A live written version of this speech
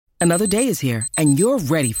Another day is here, and you're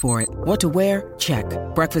ready for it. What to wear? Check.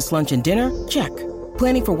 Breakfast, lunch, and dinner? Check.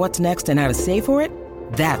 Planning for what's next and how to save for it?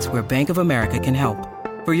 That's where Bank of America can help.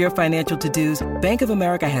 For your financial to-dos, Bank of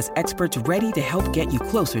America has experts ready to help get you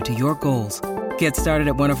closer to your goals. Get started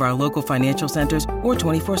at one of our local financial centers or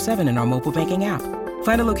 24/7 in our mobile banking app.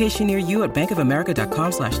 Find a location near you at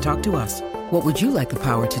bankofamerica.com/talktous. What would you like the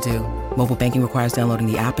power to do? Mobile banking requires downloading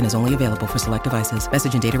the app and is only available for select devices.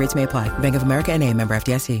 Message and data rates may apply. Bank of America N.A., member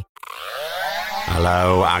FDIC.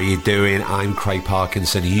 Hello, how you doing? I'm Craig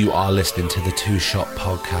Parkinson. You are listening to the Two Shot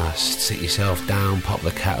Podcast. Sit yourself down, pop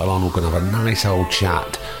the kettle on. We're going to have a nice old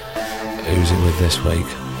chat. Who's it with this week?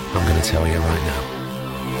 I'm going to tell you right now.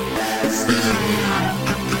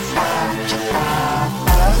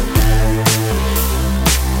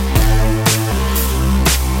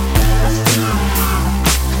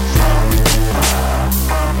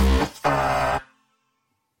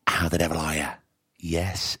 How the devil are you?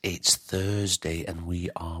 Yes, it's Thursday and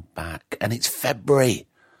we are back. And it's February.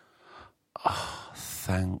 Oh,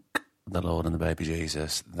 thank the Lord and the baby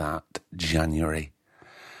Jesus that January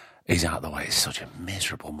is out of the way. It's such a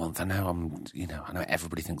miserable month. I know I know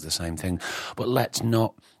everybody thinks the same thing. But let's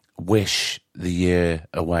not wish the year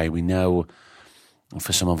away. We know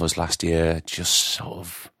for some of us last year just sort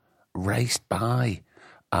of raced by.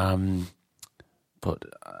 But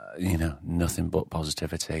nothing but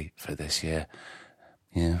positivity for this year.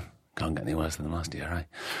 Yeah, can't get any worse than last year, right?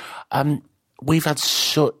 We've had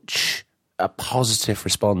such a positive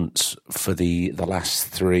response for the last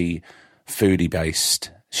 3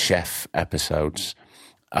 foodie-based chef episodes.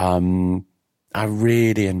 I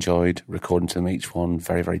really enjoyed recording to them, each one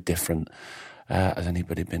very, very different. Has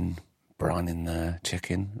anybody been brining the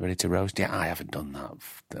chicken ready to roast? Yeah, I haven't done that.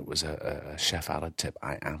 That was a Chef Alad tip.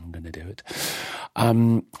 I am going to do it.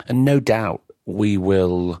 And no doubt we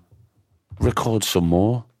will record some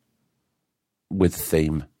more with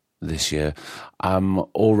theme this year. I'm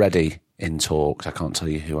already in talks. I can't tell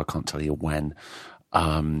you who, I can't tell you when.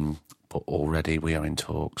 But already we are in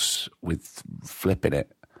talks with flipping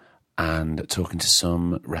it and talking to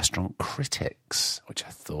some restaurant critics, which I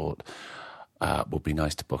thought would be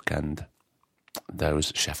nice to bookend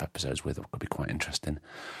those chef episodes with. It could be quite interesting.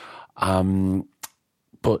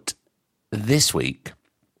 But this week,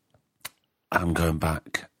 I'm going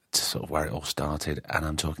back to sort of where it all started, and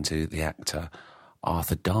I'm talking to the actor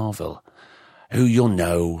Arthur Darvill, who you'll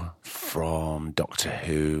know from Doctor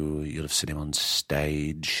Who. You'll have seen him on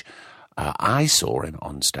stage. I saw him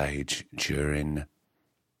on stage during,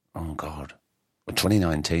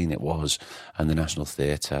 2019 it was, and the National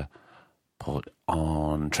Theatre put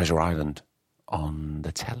on Treasure Island on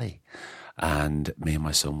the telly, and me and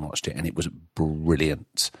my son watched it, and it was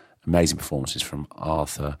brilliant. Amazing performances from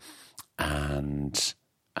Arthur and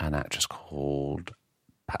an actress called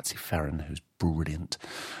Patsy Ferran, who's brilliant.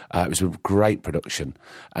 It was a great production,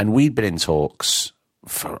 and we'd been in talks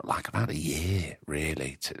for like about a year,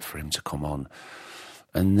 really, for him to come on.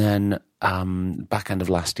 And then back end of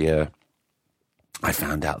last year, I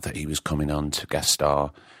found out that he was coming on to guest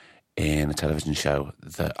star in a television show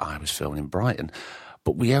that I was filming in Brighton.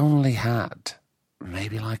 But we only had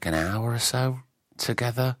maybe like an hour or so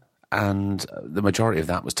together, and the majority of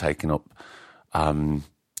that was taken up,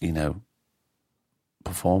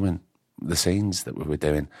 performing the scenes that we were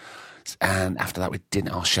doing. And after that,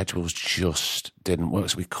 our schedules just didn't work,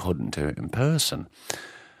 so we couldn't do it in person.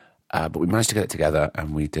 But we managed to get it together,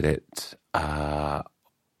 and we did it,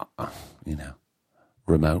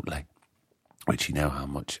 remotely, which you know how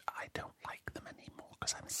much I don't like them anymore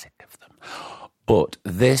because I'm sick of them. But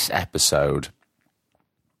this episode,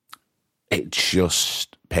 it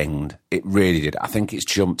just pinged. It really did. I think it's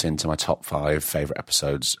jumped into my top 5 favourite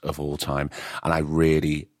episodes of all time, and I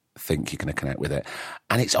really think you're going to connect with it.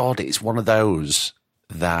 And it's odd. It's one of those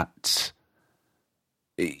that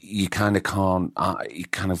you kind of can't, I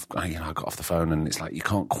got off the phone and it's like, you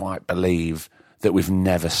can't quite believe that we've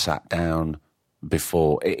never sat down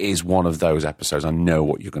before. It is one of those episodes. I know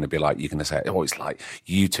what you're going to be like. You're going to say, oh, it's like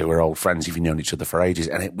you two are old friends. You've known each other for ages.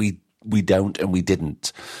 And we don't, and we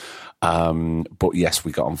didn't. But yes,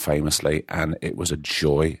 we got on famously, and it was a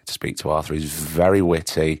joy to speak to Arthur. He's very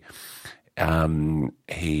witty.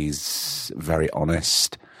 He's very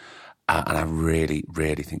honest. And I really,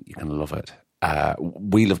 really think you can love it.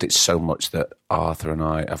 We loved it so much that Arthur and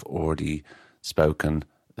I have already spoken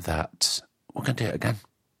that we're going to do it again.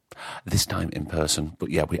 This time in person. But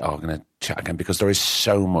yeah, we are going to chat again because there is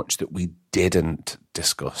so much that we didn't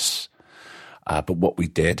discuss. But what we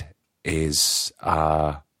did is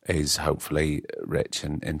hopefully rich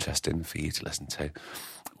and interesting for you to listen to.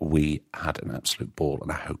 We had an absolute ball,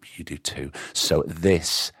 and I hope you do too. So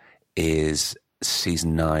this is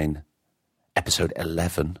season 9, episode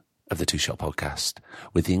 11 of the Two Shot Podcast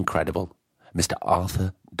with the incredible Mr.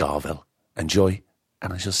 Arthur Darvill. Enjoy,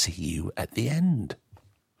 and I shall see you at the end.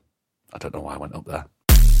 I don't know why I went up there.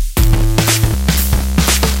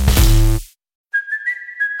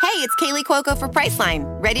 Hey, it's Kaylee Cuoco for Priceline.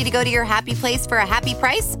 Ready to go to your happy place for a happy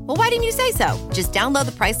price? Well, why didn't you say so? Just download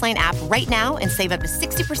the Priceline app right now and save up to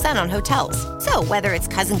 60% on hotels. So whether it's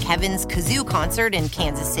Cousin Kevin's Kazoo Concert in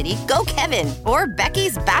Kansas City, go Kevin, or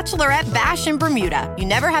Becky's Bachelorette Bash in Bermuda, you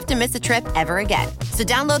never have to miss a trip ever again. So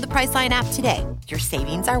download the Priceline app today. Your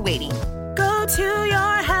savings are waiting. Go to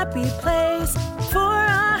your happy place for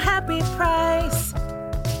a happy price.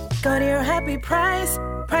 Go to your happy price,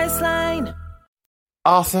 Priceline.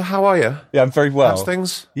 Arthur, how are you? Yeah, I'm very well. How's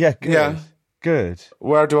things? Yeah, good. Yeah. Good.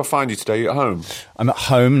 Where do I find you today? You at home? I'm at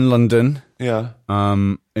home in London. Yeah.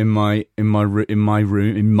 In my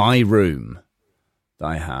room that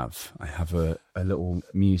I have. I have a little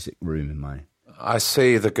music room in my. I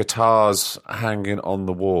see the guitars hanging on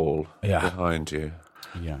the wall Yeah. behind you.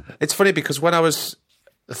 Yeah. It's funny because when I was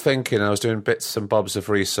thinking, I was doing bits and bobs of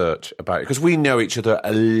research about it, because we know each other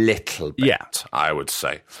a little bit, Yeah. I would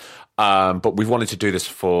say. But we've wanted to do this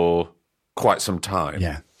for quite some time.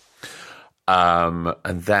 Yeah. And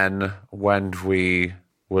then when we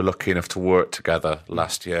were lucky enough to work together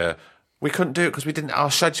last year, we couldn't do it because our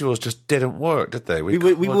schedules just didn't work, did they? We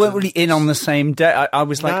weren't really in on the same day. I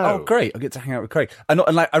was like, No. oh, great, I get to hang out with Craig. And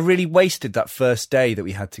I really wasted that first day that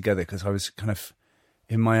we had together because I was kind of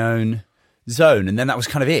in my own zone, and then that was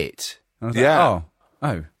kind of it. I was Yeah.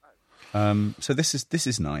 like, oh. So this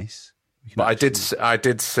is nice. But I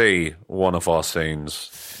did see one of our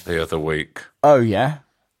scenes the other week, Oh, yeah?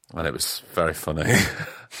 and it was very funny.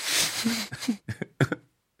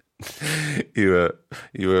 You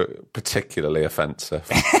were particularly offensive.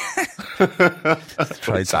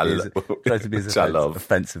 Tried to be as I love.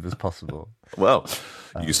 offensive as possible. Well,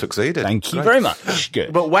 you succeeded. Thank you Great. very much.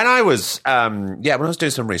 Good. But when I was, when I was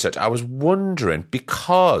doing some research, I was wondering,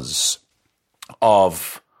 because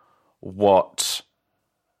of what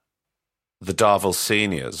the Darvill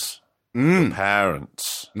seniors, the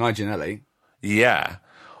parents, Nigel Nelly. yeah,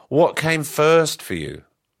 what came first for you,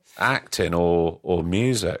 acting or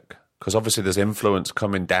music? Because obviously there's influence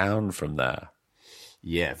coming down from there.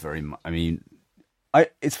 Yeah, very much. I mean,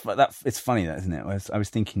 it's funny, that, isn't it? I was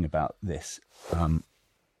thinking about this. Am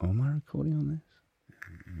I recording on this?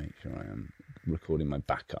 Make sure I am recording my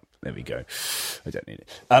backup. There we go. I don't need it.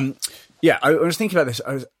 Yeah, I was thinking about this.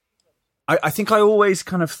 I think I always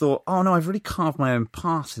kind of thought, oh no, I've really carved my own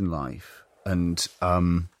path in life, and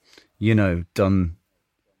done.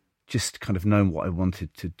 Just kind of known what I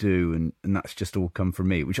wanted to do, and that's just all come from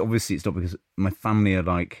me. Which obviously it's not, because my family are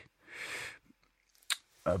like,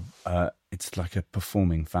 it's like a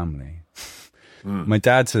performing family. My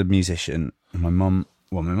dad's a musician, and my mum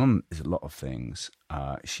is a lot of things.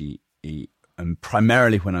 And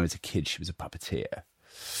primarily when I was a kid, she was a puppeteer.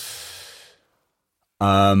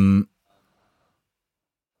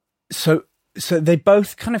 So they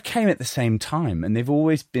both kind of came at the same time, and they've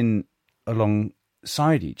always been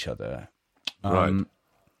alongside each other. Right.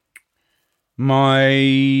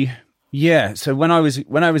 So when I was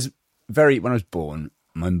born,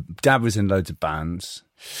 my dad was in loads of bands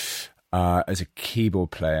as a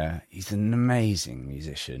keyboard player. He's an amazing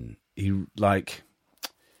musician. He's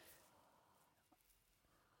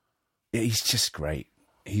just great.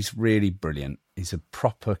 He's really brilliant. He's a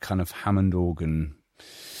proper kind of Hammond organ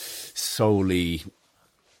solely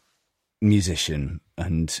musician,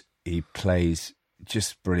 and he plays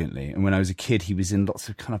just brilliantly. And when I was a kid, he was in lots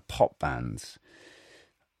of kind of pop bands,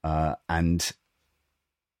 and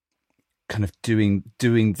kind of doing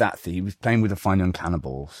that thing. He was playing with the Fine Young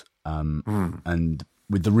Cannibals, and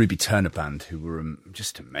with the Ruby Turner band, who were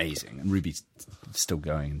just amazing. And Ruby's still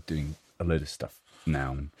going and doing a load of stuff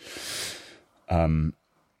now.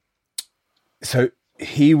 So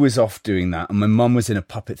he was off doing that, and my mum was in a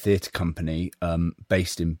puppet theatre company we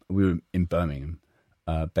were in Birmingham,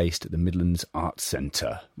 based at the Midlands Arts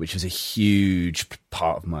Centre, which was a huge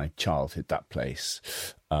part of my childhood, that place,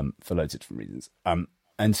 for loads of different reasons.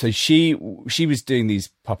 And so she was doing these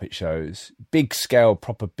puppet shows, big scale,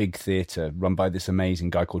 proper big theatre, run by this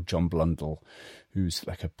amazing guy called John Blundell, who's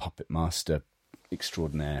like a puppet master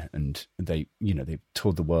extraordinaire. And they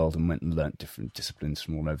toured the world and went and learnt different disciplines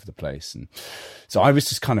from all over the place. And so I was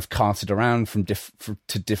just kind of carted around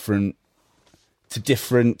to different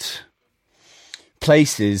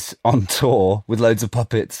places on tour with loads of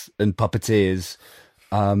puppets and puppeteers,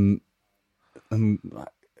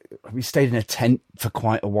 we stayed in a tent for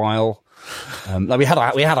quite a while. Like we had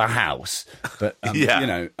a house, but we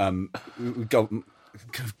would go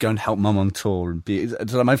and help Mum on tour and be.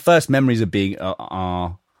 So my first memories of being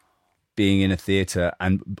are being in a theatre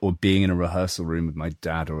or being in a rehearsal room with my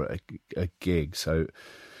dad or a gig. So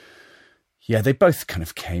yeah, they both kind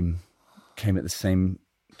of came at the same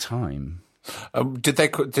time. Did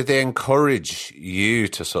they encourage you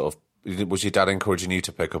to sort of? Was your dad encouraging you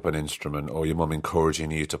to pick up an instrument, or your mum encouraging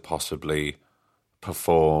you to possibly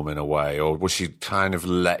perform in a way, or was she kind of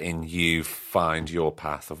letting you find your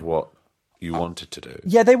path of what you wanted to do?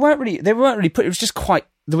 Yeah, they weren't really. It was just quite.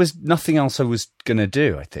 There was nothing else I was gonna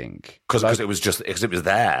do. I think because it was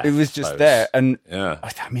there. It was just there, and yeah.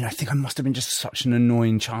 I mean, I think I must have been just such an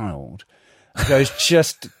annoying child. Like, I was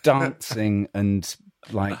just dancing and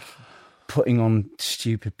like putting on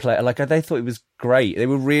stupid play. Like they thought it was great. They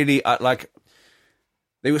were really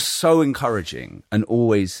they were so encouraging and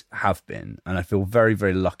always have been. And I feel very,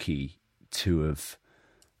 very lucky to have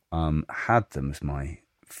had them as my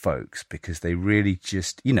folks, because they really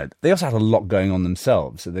just, they also had a lot going on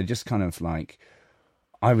themselves. So they're just kind of like,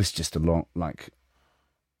 I was just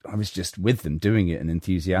with them doing it and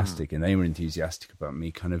enthusiastic, and they were enthusiastic about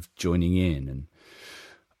me kind of joining in.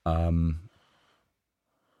 And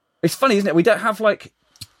it's funny, isn't it? We don't have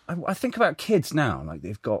I think about kids now, like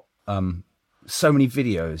they've got so many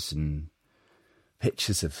videos and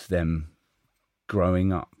pictures of them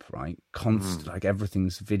growing up, right? Like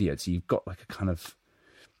everything's videoed. So you've got like a kind of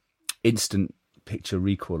instant picture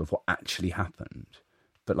recall of what actually happened.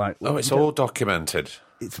 But like, it's all documented.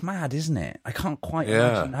 It's mad, isn't it? I can't quite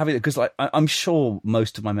imagine having it, because like I'm sure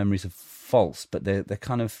most of my memories are false, but they're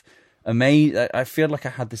kind of amazing. I feel like I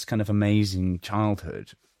had this kind of amazing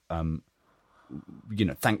childhood,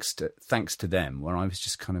 thanks to them, where I was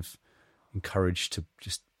just kind of encouraged to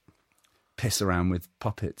just piss around with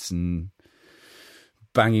puppets and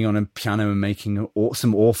banging on a piano and making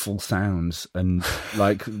some awful sounds, and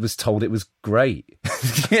like was told it was great.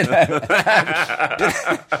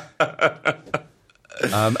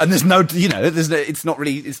 And there's no, it's not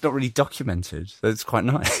really documented. So it's quite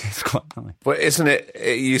nice. It's quite nice. But isn't it?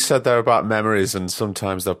 You said there about memories, and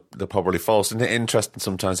sometimes they're probably false. Isn't it interesting?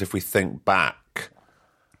 Sometimes if we think back,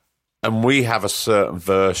 and we have a certain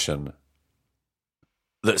version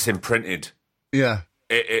that's imprinted,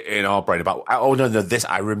 in our brain about, oh no, this,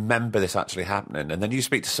 I remember this actually happening, and then you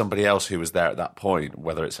speak to somebody else who was there at that point,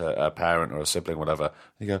 whether it's a parent or a sibling, whatever.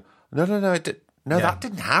 And you go, no, that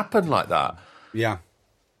didn't happen like that. Yeah.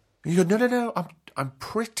 You go, no, I'm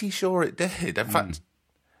pretty sure it did. In fact,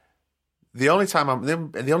 the only time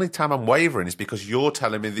I'm wavering is because you're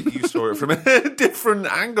telling me that you saw it from a different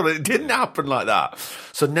angle. It didn't happen like that.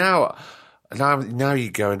 So now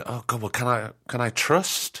you're going, oh God, well, can I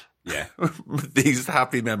trust? Yeah. These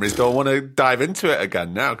happy memories. Do I want to dive into it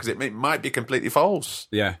again now? Because it might be completely false.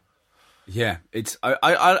 Yeah. Yeah. It's.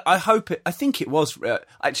 I hope it. I think it was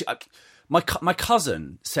actually. My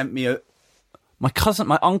cousin sent me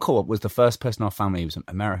my uncle was the first person in our family. He was an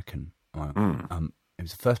American. He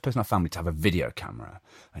was the first person in our family to have a video camera,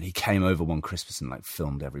 and he came over one Christmas and like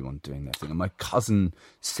filmed everyone doing their thing. And my cousin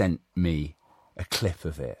sent me a clip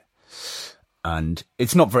of it, and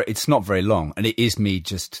it's not very long, and it is me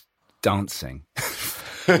just dancing.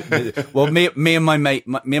 Well, me and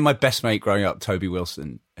my best mate growing up, Toby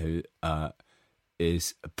Wilson, who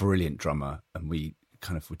is a brilliant drummer, and we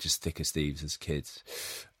kind of were just thick as thieves as kids,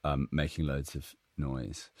 making loads of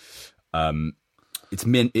noise. It's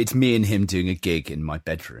me and him doing a gig in my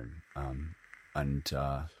bedroom, and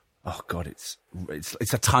oh God, it's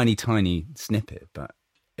a tiny snippet, but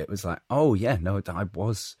it was like, oh yeah, no, I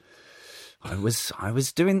was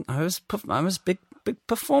big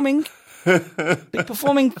performing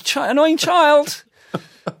annoying child.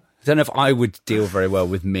 I don't know if I would deal very well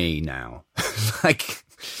with me now, like.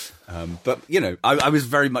 But I was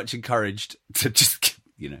very much encouraged to just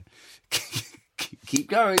keep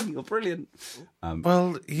going. You're brilliant.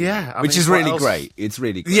 Well, yeah, which is really great. It's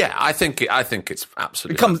really great. Yeah, I think it's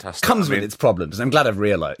absolutely fantastic. Comes with its problems. I'm glad I've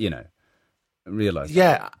realised.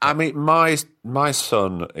 Yeah, I mean, my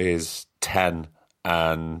son is 10,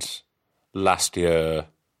 and last year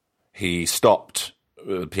he stopped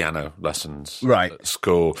piano lessons at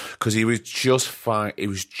school because he was just fine.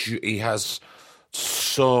 He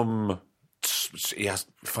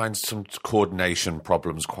finds some coordination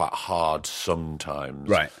problems quite hard sometimes.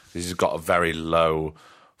 Right. He's got a very low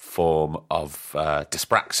form of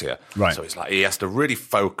dyspraxia. Right. So it's like he has to really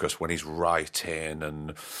focus when he's writing.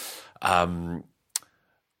 And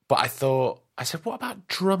but I said, what about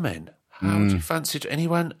drumming? How would you fancy it? And he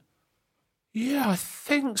went, yeah, I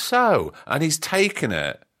think so. And he's taken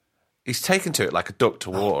it he's taken to it like a duck to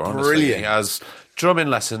water, honestly. brilliant. He has drumming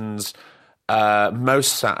lessons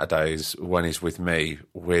most Saturdays when he's with me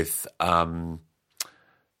with...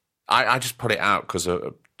 I just put it out because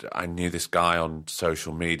I knew this guy on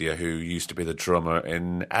social media who used to be the drummer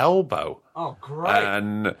in Elbow. Oh, great.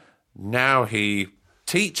 And now he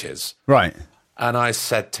teaches. Right. And I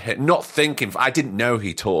said to him, not thinking, I didn't know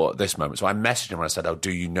he taught at this moment, so I messaged him and I said, do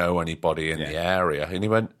you know anybody in the area? And he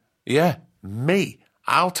went, yeah, me.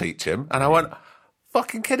 I'll teach him. And I went,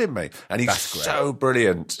 fucking kidding me. And he's so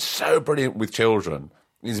brilliant with children.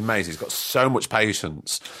 He's amazing. He's got so much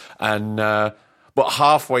patience. And... but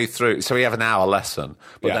halfway through, so we have an hour lesson,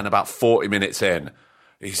 but then about 40 minutes in,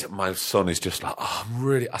 my son is just like,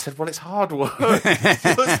 I said, well, it's hard work.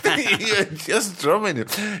 You're just drumming.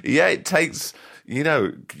 Yeah, it takes,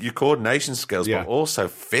 your coordination skills, but also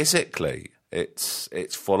physically, it's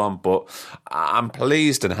full on. But I'm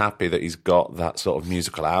pleased and happy that he's got that sort of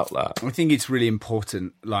musical outlet. I think it's really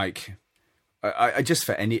important, like... I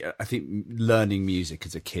think learning music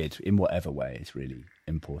as a kid in whatever way is really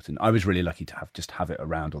important. I was really lucky to have it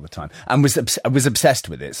around all the time, and I was obsessed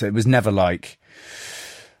with it. So it was never like,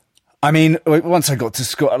 I mean, once I got to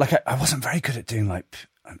school, like I wasn't very good at doing I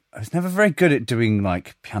was never very good at doing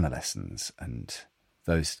like piano lessons and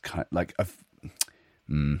those kind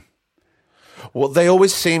Well, they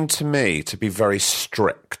always seem to me to be very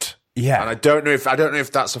strict. Yeah, and I don't know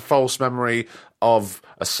if that's a false memory of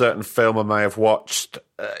a certain film I may have watched,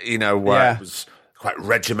 where it was quite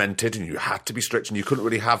regimented and you had to be strict and you couldn't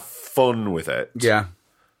really have fun with it. Yeah,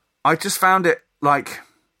 I just found it like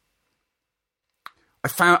I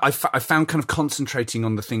found kind of concentrating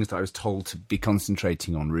on the things that I was told to be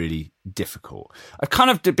concentrating on really difficult. I've kind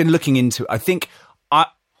of been looking into. I think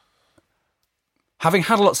having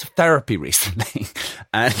had lots of therapy recently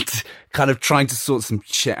and kind of trying to sort some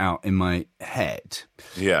shit out in my head.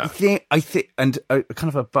 Yeah. I think I've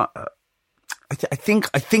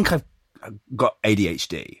got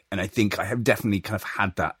ADHD, and I think I have definitely kind of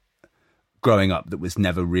had that growing up that was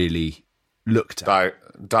never really looked at.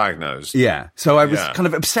 Diagnosed. Yeah. So I was kind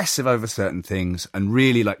of obsessive over certain things and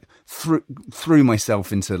really like threw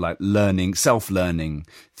myself into like self-learning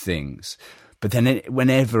things. But then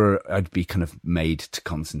whenever I'd be kind of made to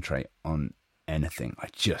concentrate on anything, I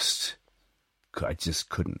just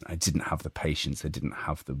couldn't. I didn't have the patience. I didn't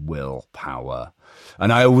have the willpower.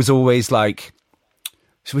 And I was always like,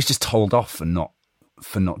 so I was just told off for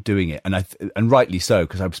not doing it. And rightly so,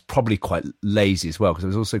 because I was probably quite lazy as well, because I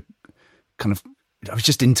was also kind of, I was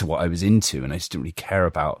just into what I was into, and I just didn't really care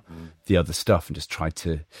about the other stuff and just tried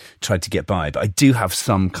to get by. But I do have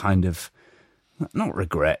some kind of, not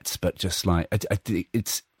regrets, but just like I think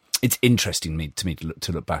it's interesting to me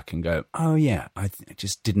to look back and go, oh yeah, I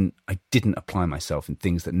didn't apply myself in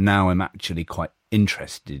things that now I'm actually quite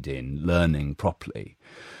interested in learning properly,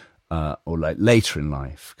 or like later in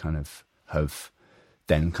life, kind of have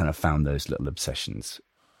then kind of found those little obsessions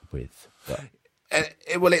with. But.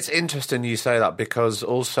 Well, it's interesting you say that, because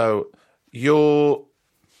also you're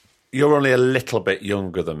only a little bit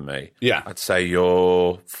younger than me. Yeah. I'd say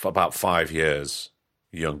you're about 5 years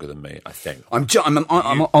younger than me, I think. I'm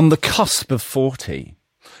on the cusp of 40.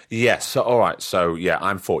 Yes. So, all right. So, yeah,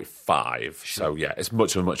 I'm 45. Sure. So, yeah, it's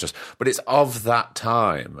much of a muchness. But it's of that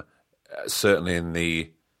time, certainly in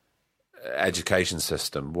the education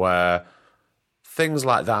system, where things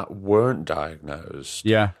like that weren't diagnosed.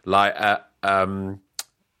 Yeah. Like a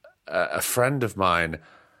friend of mine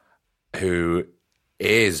who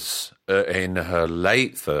is in her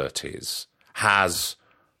late 30s has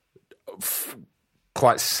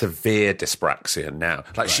quite severe dyspraxia now.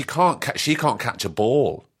 Like she can't catch a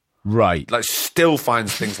ball. Right. Like still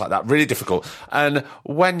finds things like that really difficult. And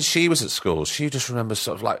when she was at school, she just remembers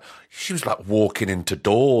sort of like she was like walking into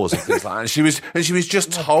doors and things like that. And she was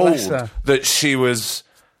just told that she was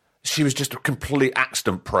just completely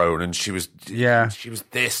accident prone, and she was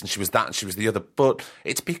this and she was that and she was the other. But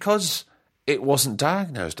it's because it wasn't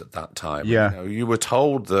diagnosed at that time. Yeah. You were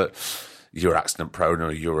told that you're accident prone,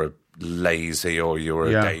 or you're lazy, or you're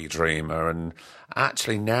a daydreamer. And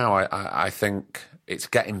actually now I think it's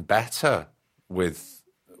getting better with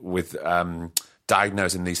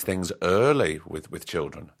diagnosing these things early with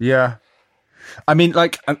children. Yeah. I mean,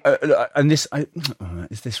 like, and this,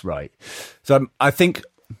 is this right? So I think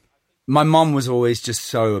my mum was always just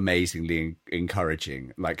so amazingly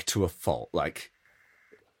encouraging, like to a fault. Like,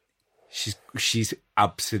 she's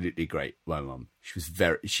absolutely great, my mum.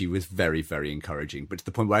 She was very, very encouraging, but to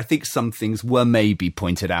the point where I think some things were maybe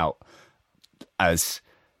pointed out as,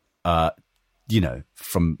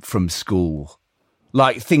 from school,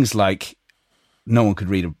 like things like no one could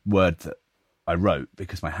read a word that I wrote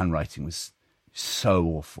because my handwriting was so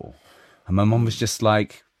awful. And my mum was just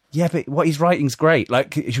like, yeah, but what he's writing's great.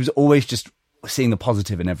 Like, she was always just seeing the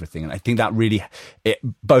positive in everything. And I think that really, it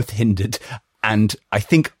both hindered and I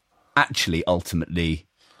think actually ultimately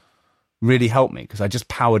really helped me, because I just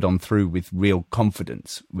powered on through with real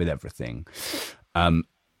confidence with everything.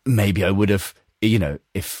 Maybe I would have,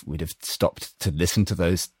 if we'd have stopped to listen to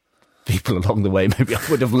those people along the way, maybe I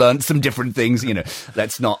would have learned some different things.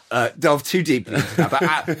 Let's not delve too deeply into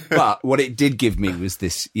that. But what it did give me was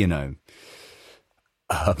this,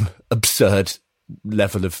 absurd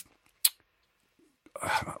level of,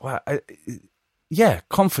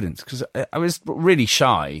 confidence, because I was really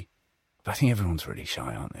shy. But I think everyone's really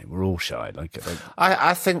shy, aren't they? We're all shy.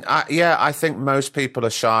 I think most people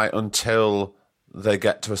are shy until they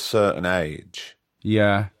get to a certain age.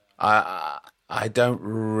 Yeah. I don't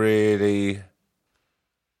know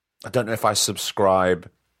if I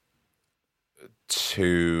subscribe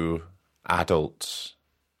to adults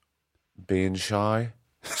being shy.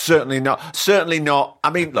 Certainly not.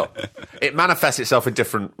 I mean, look, it manifests itself in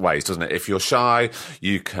different ways, doesn't it? If you're shy,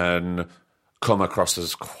 you can come across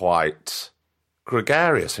as quite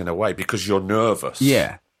gregarious in a way because you're nervous.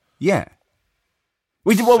 Yeah.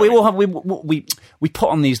 We put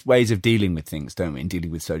on these ways of dealing with things, don't we? In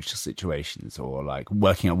dealing with social situations, or like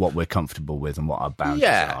working out what we're comfortable with and what our boundaries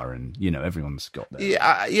are, and everyone's got that.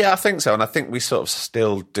 Yeah, I think so, and I think we sort of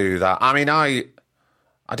still do that. I mean, I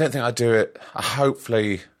don't think I do it. But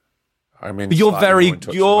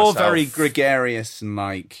you're very gregarious and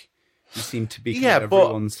like you seem to be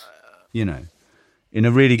everyone's, in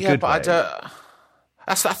a really good way.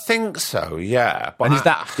 I think so, yeah. But and is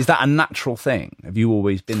that a natural thing? Have you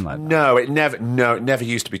always been like that? No, it never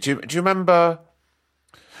used to be. Do you remember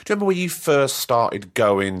when you first started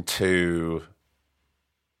going to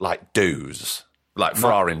like do's, like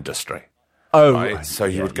for our industry? Oh, right. So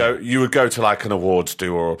you would go to like an awards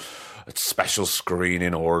do or a special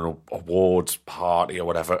screening or an awards party or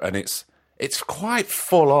whatever, and it's quite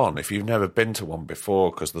full on if you've never been to one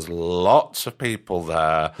before, because there's lots of people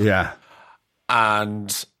there. Yeah.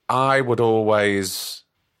 And I would always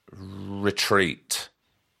retreat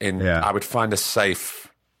I would find a safe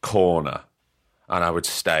corner and I would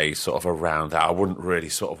stay sort of around that. I wouldn't really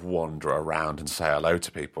sort of wander around and say hello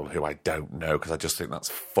to people who I don't know, because I just think that's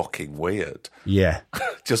fucking weird. Yeah.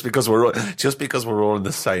 just because we're all in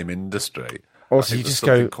the same industry. Also, you just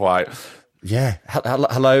go quite. Yeah.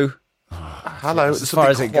 Hello. Hello. As far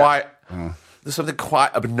as it goes. There's something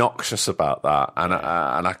quite obnoxious about that, and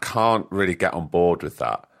I can't really get on board with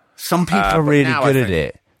that. Some people are really good at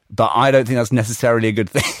it, but I don't think that's necessarily a good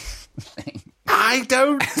thing. I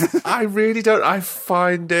don't. I really don't. I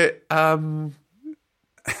find it.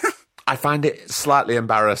 Slightly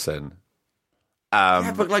embarrassing.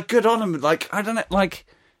 But like, good on them. Like, I don't know. Like,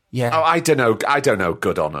 yeah. Oh, I don't know.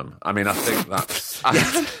 Good on them. I mean, I think that's. I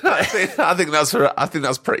think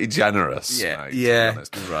that's pretty generous. Yeah. Mate, yeah.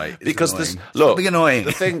 Right. Because something annoying.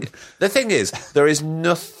 The thing is, there is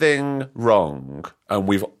nothing wrong, and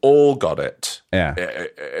we've all got it. Yeah.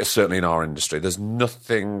 Certainly in our industry, there's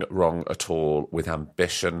nothing wrong at all with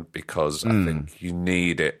ambition, because I think you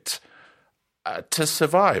need it to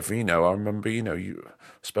survive. I remember. You've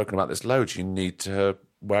spoken about this loads. You need to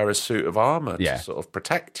wear a suit of armour to sort of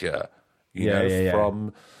protect you,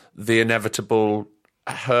 from the inevitable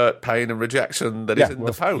hurt, pain and rejection that is in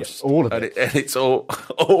the post. All of it. And it's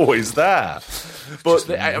always there. But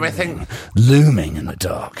I think... Looming in the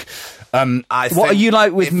dark. What are you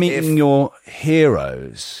like with meeting your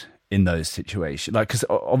heroes in those situations? Like, because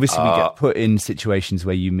obviously we get put in situations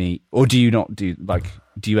where you meet... Or do you not do... Like,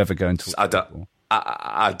 do you ever go and talk to people?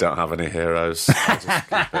 I don't have any heroes. That's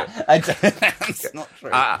not true.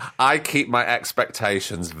 I keep my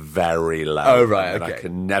expectations very low. Oh, right, and okay. I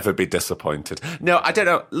can never be disappointed. No, I don't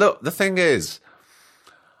know. Look, the thing is,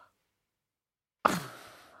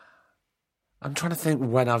 I'm trying to think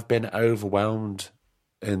when I've been overwhelmed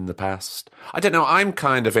in the past. I don't know. I'm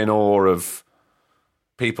kind of in awe of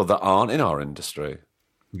people that aren't in our industry.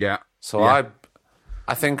 Yeah. So I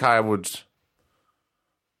think I would...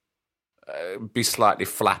 be slightly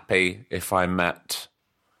flappy if I met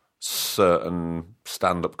certain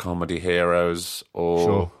stand-up comedy heroes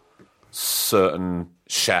or certain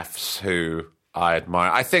chefs who I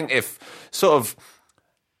admire. I think if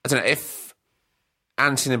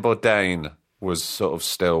Anthony Bourdain was sort of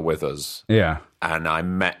still with us, and I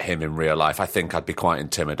met him in real life, I think I'd be quite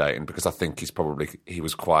intimidating, because I think he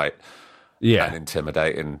was quite an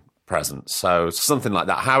intimidating presence. So something like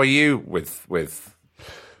that. How are you with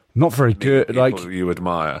not very good. People like you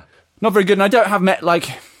admire. Not very good. And I don't have met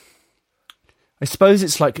I suppose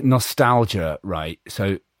it's like nostalgia, right?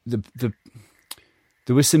 So there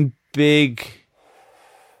was some big,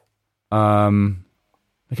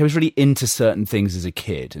 like I was really into certain things as a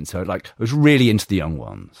kid, and so like I was really into the young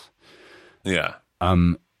ones. Yeah.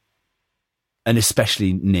 And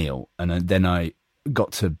especially Neil, and then I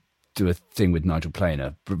got to do a thing with Nigel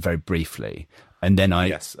Planer very briefly, and then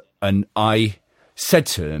I said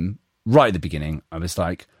to him right at the beginning, I was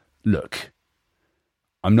like, "Look,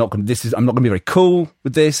 I'm not going to be very cool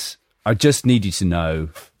with this. I just need you to know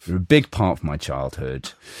you're a big part of my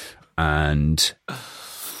childhood, and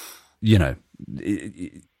you know."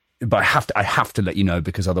 But I have to let you know,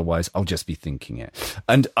 because otherwise I'll just be thinking it.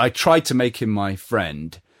 And I tried to make him my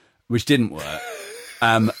friend, which didn't work.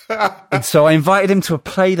 And so I invited him to a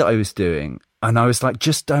play that I was doing, and I was like,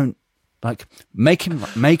 just don't like make him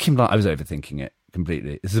like I was overthinking it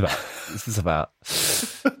completely. This is about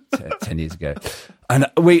 10 years ago. And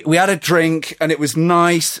we had a drink, and it was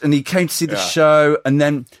nice, and he came to see the show, and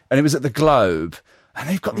it was at the Globe, and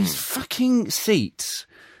they've got these fucking seats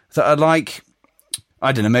that are like,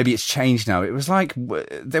 I don't know, maybe it's changed now. It was like,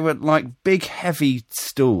 they were like big, heavy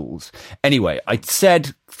stools. Anyway, I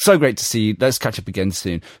said, so great to see you. Let's catch up again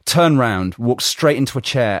soon. Turn round, walked straight into a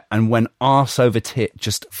chair, and went arse over tit,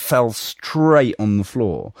 just fell straight on the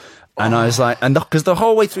floor. And I was like, and because the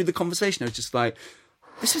whole way through the conversation, I was just like,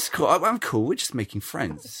 this is cool. I'm cool. We're just making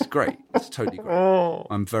friends. This is great. It's totally great.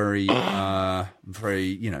 I'm very,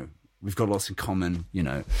 you know, we've got lots in common, you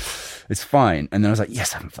know, it's fine. And then I was like,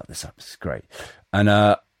 yes, I haven't fucked this up. This is great. And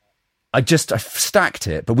I stacked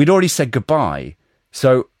it, but we'd already said goodbye.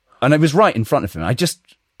 So, and I was right in front of him. I just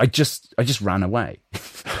ran away.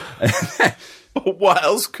 What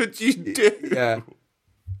else could you do? Yeah.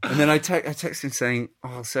 And then I texted him saying,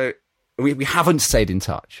 oh, so we haven't stayed in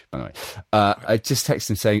touch, by the way. I just texted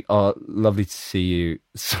him saying, oh, lovely to see you.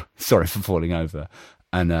 Sorry for falling over.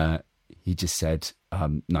 And he just said,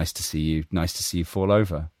 nice to see you fall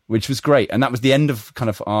over, which was great. And that was the end of kind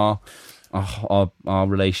of our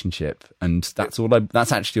relationship. And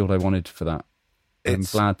that's actually all I wanted for that. I'm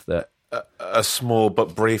glad that a small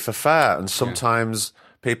but brief affair. And sometimes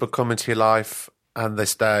people come into your life and they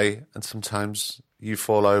stay, and sometimes you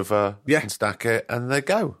fall over and stack it and they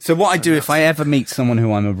go. So what I do if I ever meet someone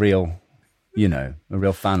who I'm a real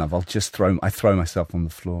fan of, I'll just throw myself on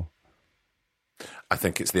the floor. I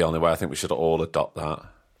think it's the only way. I think we should all adopt that.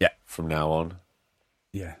 Yeah. From now on.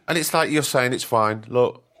 Yeah. And it's like you're saying, it's fine.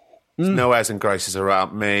 Look, there's no airs and graces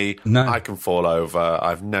around me. No. I can fall over.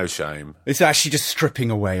 I've no shame. It's actually just stripping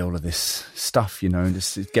away all of this stuff, you know, and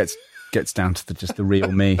just it gets down to just the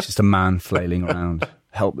real me. It's just a man flailing around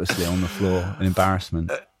helplessly on the floor in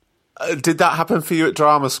embarrassment. Did that happen for you at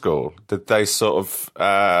drama school? Did they sort of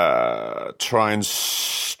try and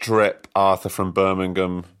strip Arthur from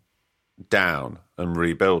Birmingham down and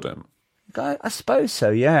rebuild him? I suppose so,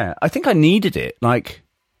 yeah. I think I needed it. Like,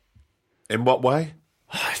 in what way?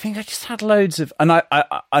 I think I just had loads of, and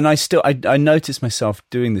I noticed myself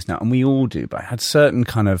doing this now, and we all do. But I had certain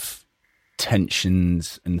kind of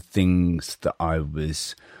tensions and things that I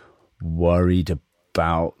was worried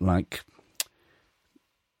about. Like,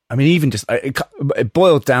 I mean, even just it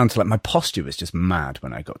boiled down to like my posture was just mad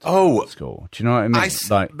when I got to school. Do you know what I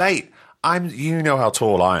mean? Mate, you know how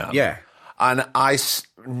tall I am. Yeah. And I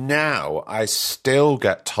still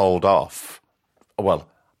get told off, well,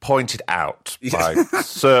 pointed out by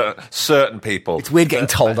certain people. It's weird getting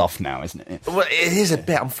told off now, isn't it? Well, it is a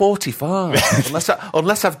bit. I'm 45.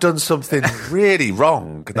 unless I've done something really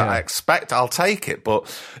wrong that I expect, I'll take it.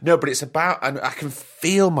 But it's about, and I can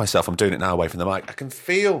feel myself, I'm doing it now away from the mic, I can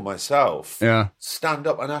feel myself stand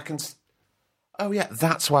up, and I can... Oh, yeah,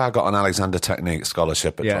 that's why I got an Alexander Technique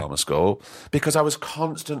scholarship at drama school, because I was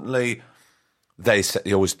constantly... They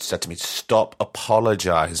always said to me, stop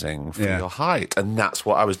apologising for your height. And that's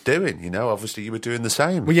what I was doing, you know. Obviously, you were doing the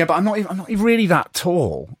same. Well, yeah, but I'm not really that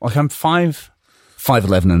tall. Like, I'm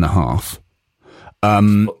 5'11 and a half.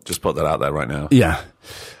 Just put that out there right now. Yeah.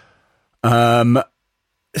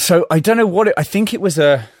 So I don't know what I think it was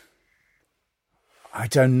I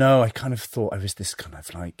don't know. I kind of thought I was this kind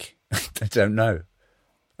of like, I don't know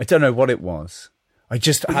what it was. I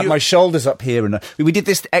just had my shoulders up here, and we did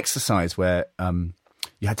this exercise where you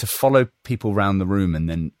had to follow people around the room and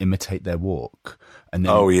then imitate their walk. And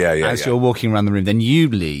then as you're walking around the room, then you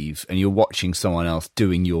leave and you're watching someone else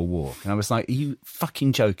doing your walk. And I was like, are you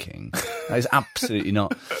fucking joking? That is absolutely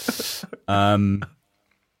not.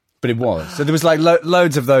 But it was. So there was like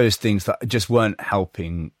loads of those things that just weren't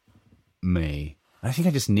helping me. I think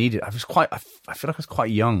I just needed. I feel like I was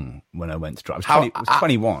quite young when I went to drama. I was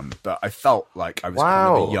 21, but I felt like I was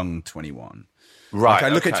kind of a young 21. Right,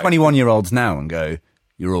 Like, I look at okay. 21-year-olds now and go,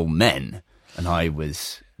 you're all men. And I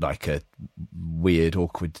was like a weird,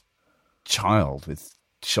 awkward child with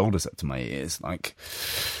shoulders up to my ears. Like,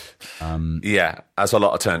 Yeah, there's a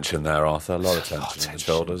lot of tension there, Arthur. A lot of tension in the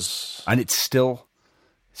shoulders. and it's still,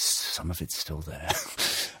 some of it's still there.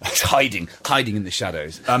 It's hiding in the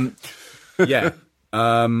shadows. Yeah.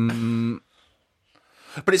 But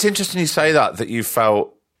it's interesting you say that you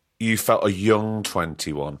felt a young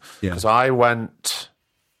 21. Yeah. Because I went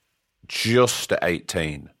just at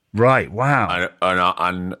 18. Right. Wow.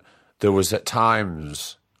 And there was at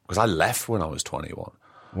times, because I left when I was 21.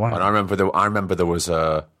 Wow. And I remember there was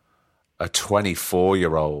a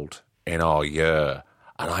 24-year-old in our year,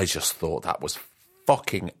 and I just thought that was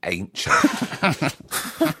fucking ancient.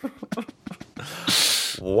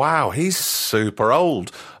 Wow, he's super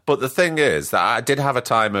old. But the thing is that I did have a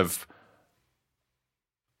time of,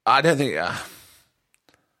 I don't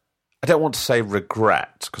want to say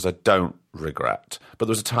regret, because I don't regret, but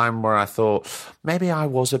there was a time where I thought maybe I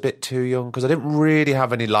was a bit too young, because I didn't really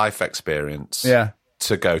have any life experience to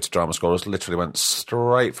go to drama school. I literally went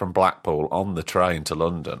straight from Blackpool on the train to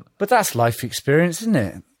London. But that's life experience, isn't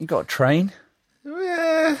it? You got to train.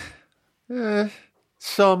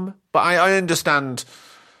 Some, but I understand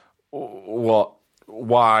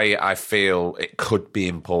why I feel it could be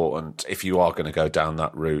important if you are going to go down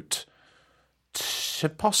that route to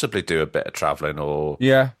possibly do a bit of travelling, or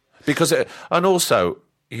because and also,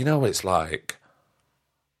 you know what it's like,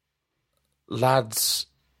 lads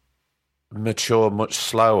mature much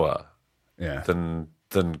slower than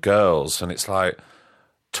girls, and it's like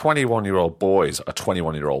 21-year-old boys are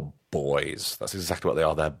 21-year-old boys. That's exactly what they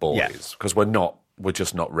are. They're boys, because we're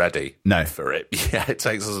just not ready for it. Yeah, it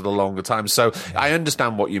takes us a longer time. So I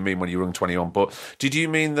understand what you mean when you're young 21, but did you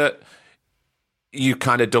mean that you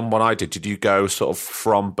kind of done what I did? Did you go sort of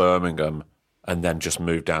from Birmingham and then just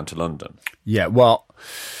move down to London? Yeah, well,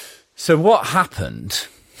 so what happened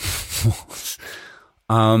was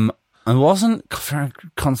I wasn't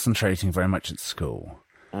concentrating very much at school.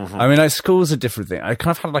 Mm-hmm. I mean, like, school's a different thing. I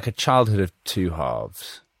kind of had like a childhood of two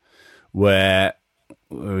halves where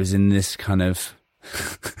I was in this kind of...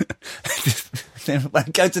 When I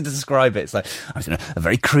go to describe it, it's like I was in a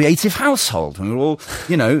very creative household, and we were all,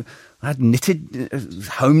 I had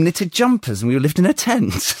home knitted jumpers, and we lived in a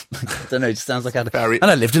tent. I don't know, it just sounds like and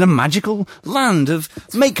I lived in a magical land of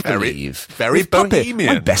make believe, very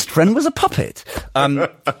bohemian. My best friend was a puppet.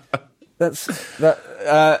 That's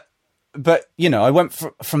that. But I went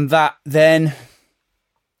from that. Then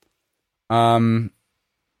my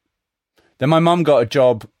mum got a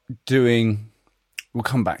job doing. We'll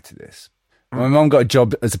come back to this. My mum got a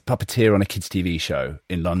job as a puppeteer on a kids' TV show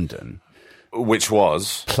in London, which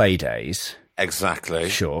was Playdays. Exactly.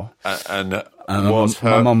 Sure. And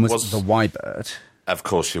my mum was the Y-Bird. Of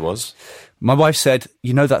course she was. My wife said,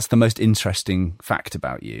 that's the most interesting fact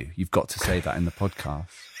about you. You've got to say that in the podcast.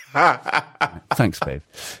 Thanks, babe.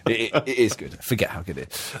 It is good. I forget how good it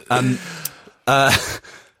is.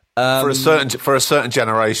 For a certain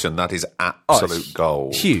generation, that is absolute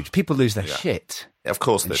gold. Huge. People lose their shit. Of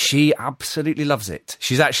course they do. She absolutely loves it.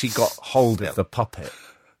 She's actually got hold of the puppet.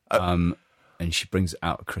 And she brings it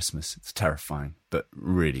out at Christmas. It's terrifying, but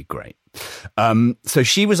really great. So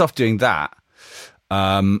she was off doing that.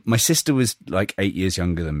 My sister was like 8 years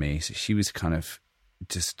younger than me, so she was kind of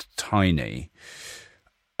just tiny.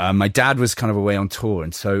 My dad was kind of away on tour,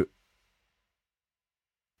 and so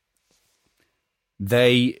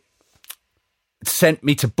they sent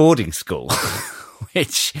me to boarding school,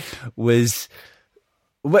 which was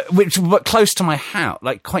close to my house,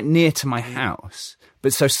 like quite near to my house.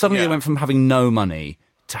 But so suddenly they went from having no money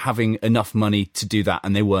to having enough money to do that,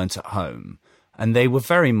 and they weren't at home. And they were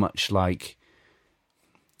very much like,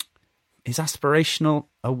 is aspirational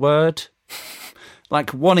a word?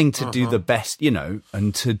 Like wanting to do the best,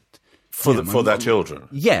 and to... For their children.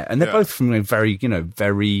 Yeah, and they're both from a very,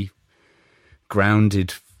 very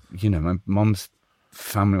grounded, my mum's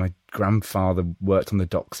family, my grandfather worked on the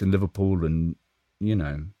docks in Liverpool, and,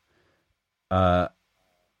 and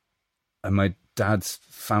my dad's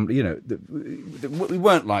family, we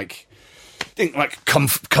weren't didn't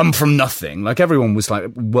come from nothing. Like everyone was like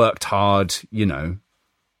worked hard,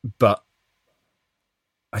 but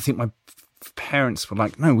I think my parents were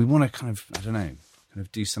like, no, we want to kind of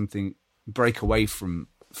do something, break away from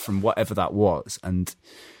whatever that was. And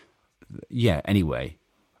anyway,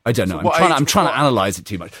 I don't know. I'm trying to analyze it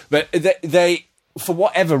too much, but they for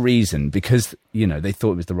whatever reason, because they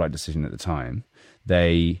thought it was the right decision at the time,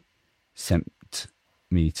 they sent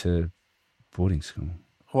me to boarding school.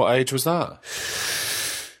 What age was that?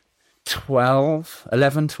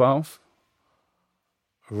 11, 12.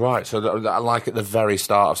 Right, so like at the very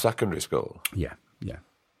start of secondary school? Yeah.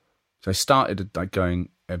 So I started like going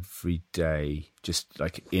every day, just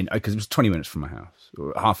like because it was 20 minutes from my house,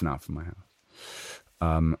 or half an hour from my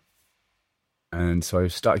house. And so I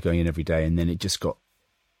started going in every day, and then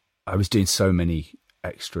I was doing so many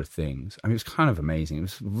extra things. I mean, it was kind of amazing. It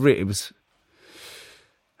was.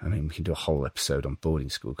 I mean, we can do a whole episode on boarding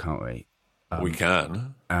school, can't we? We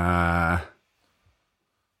can. I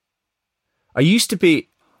used to be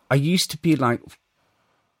like,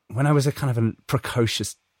 when I was a kind of a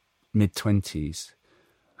precocious mid-20s,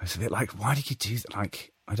 I was a bit like, why did you do that?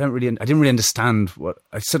 Like, I didn't really understand what.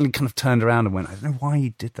 I suddenly kind of turned around and went, I don't know why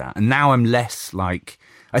you did that. And now I'm less like,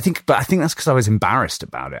 I think that's because I was embarrassed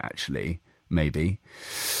about it, actually, maybe.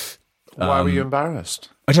 Why were you embarrassed?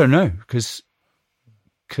 I don't know, because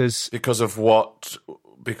of what?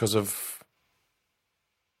 Because of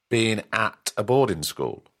being at a boarding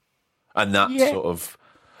school, and that sort of.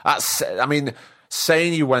 I mean,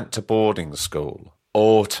 saying you went to boarding school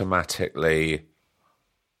automatically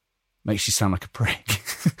makes you sound like a prick.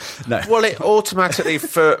 No. Well, it automatically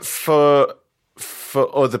for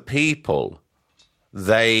other people,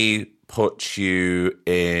 they put you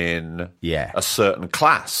in a certain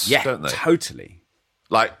class, don't they? Totally.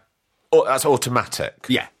 Like, that's automatic.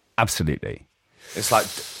 Yeah, absolutely. It's like,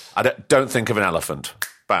 I don't think of an elephant.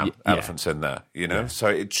 Bam, elephant's in there, you know? Yeah. So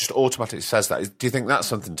it just automatically says that. Do you think that's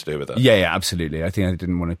something to do with it? Yeah, absolutely. I think I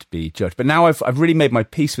didn't want it to be judged. But now I've really made my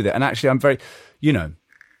peace with it. And actually, I'm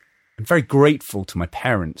very grateful to my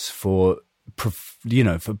parents for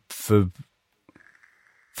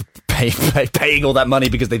paying all that money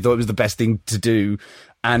because they thought it was the best thing to do.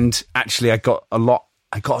 And actually, I got a lot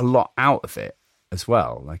out of it as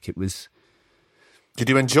well. Like, it was. Did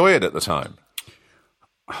you enjoy it at the time?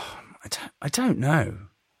 I don't know.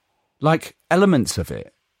 Like, elements of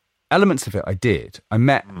it I did. I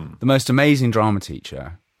met the most amazing drama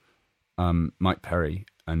teacher, Mike Perry,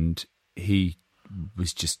 and he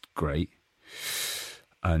was just great.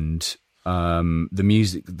 And the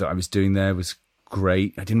music that I was doing there was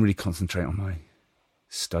great. I didn't really concentrate on my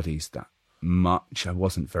studies that much. I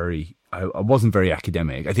wasn't very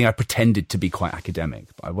academic. I think I pretended to be quite academic,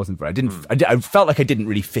 but I wasn't very. I felt like I didn't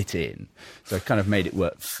really fit in, so I kind of made it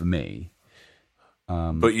work for me.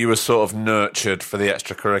 But you were sort of nurtured for the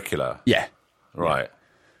extracurricular. Yeah, right.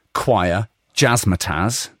 Choir,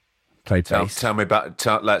 jazzmatazz, played bass. Tell me about.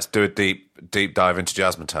 Let's do a deep dive into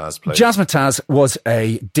jazzmatazz, please. Jazzmatazz was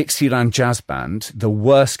a Dixieland jazz band, the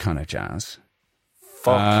worst kind of jazz.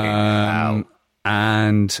 Fucking hell.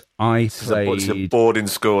 And I played. It's a boarding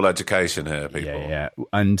school education here, people. Yeah.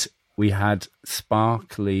 And we had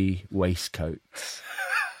sparkly waistcoats,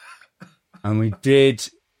 and we did,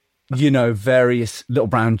 various Little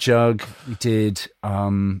Brown Jug. We did,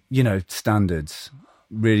 standards.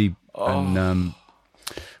 Really, and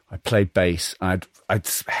I played bass. I had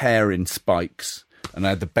hair in spikes, and I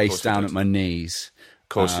had the bass down at my knees. Of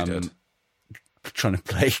course you did. Trying to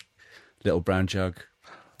play Little Brown Jug.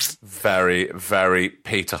 Very, very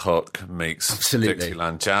Peter Hook meets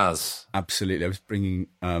Dixieland jazz. Absolutely. I was bringing,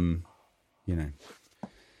 trying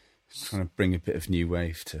to bring a bit of new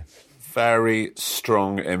wave to. Very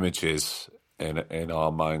strong images in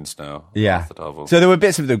our minds now. Yeah. So there were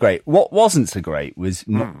bits of it that were great. What wasn't so great was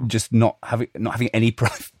not having any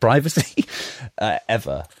privacy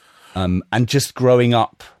ever, and just growing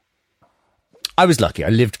up. I was lucky. I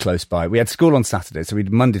lived close by. We had school on Saturday, so we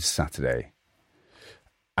did Monday to Saturday.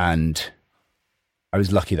 And I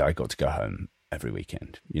was lucky that I got to go home every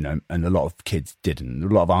weekend, and a lot of kids didn't. A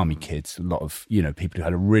lot of army kids, a lot of, people who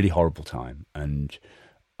had a really horrible time. And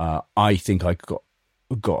I think I got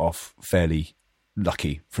off fairly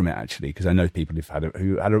lucky from it, actually, because I know people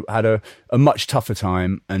who had a much tougher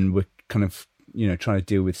time and were kind of, trying to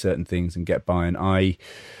deal with certain things and get by. And I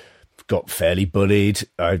got fairly bullied,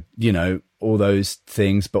 all those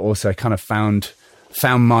things, but also I kind of found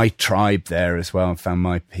my tribe there as well, and found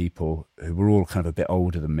my people who were all kind of a bit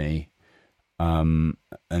older than me, and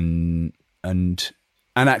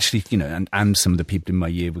actually, and some of the people in my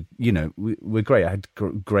year were great. I had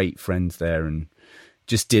great friends there, and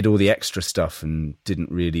just did all the extra stuff, and didn't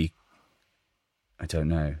really. I don't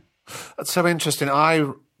know. That's so interesting.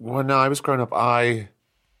 When I was growing up, I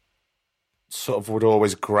sort of would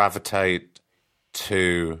always gravitate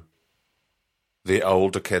to the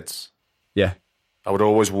older kids. Yeah. I would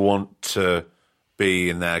always want to be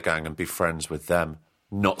in their gang and be friends with them.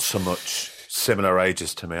 Not so much similar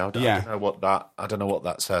ages to me. I don't know what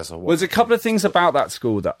that says. Well, there's a couple of things about that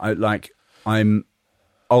school that I'm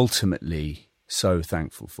ultimately so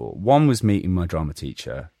thankful for. One was meeting my drama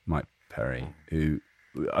teacher, Mike Perry, who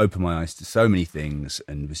opened my eyes to so many things,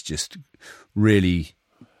 and was just really,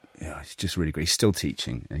 he's just really great. He's still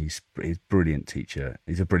teaching, and he's a brilliant teacher.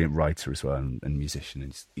 He's a brilliant writer as well, and musician,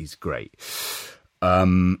 and he's great. I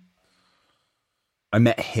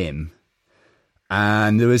met him.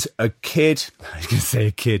 And there was a kid, I was going to say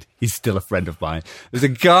a kid, he's still a friend of mine. There's a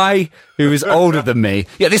guy who was older than me.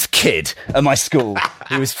 Yeah, this kid at my school,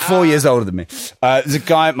 who was 4 years older than me. There's a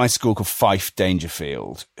guy at my school called Fife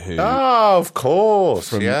Dangerfield. Who, oh, of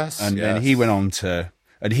course, yes. And he went on to,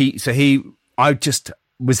 I just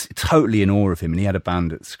was totally in awe of him. And he had a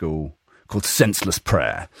band at school called Senseless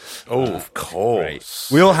Prayer. Oh, of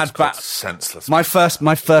course. We all had Senseless. My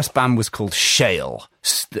first band was called Shale,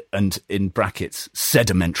 and in brackets,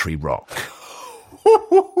 Sedimentary Rock.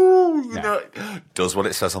 Does what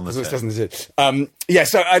it says on the tin.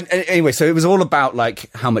 So anyway, so it was all about like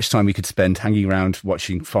how much time we could spend hanging around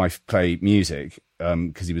watching Fife play music,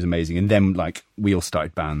 because he was amazing, and then like we all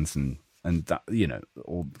started bands and that, you know,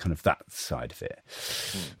 all kind of that side of it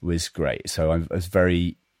was great. So I was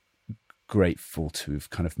very grateful to have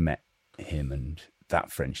kind of met him, and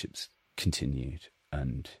that friendship's continued,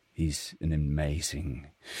 and he's an amazing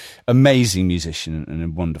musician and a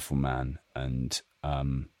wonderful man. And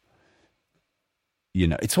you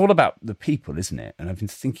know, it's all about the people, isn't it? And I've been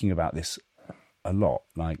thinking about this a lot.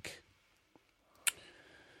 Like,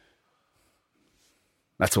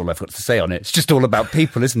 that's all I've got to say on it. It's just all about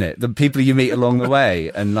people, isn't it? The people you meet along the way,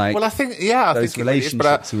 and like, well, I think those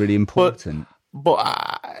relationships are really important.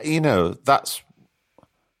 But you know, that's,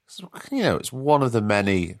 you know, it's one of the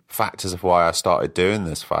many factors of why I started doing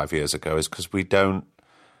this 5 years ago, is because we don't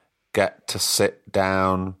get to sit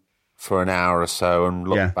down for an hour or so and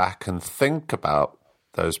look back and think about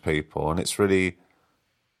those people. And it's really,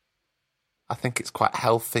 I think it's quite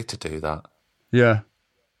healthy to do that. Yeah.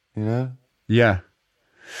 You know? Yeah.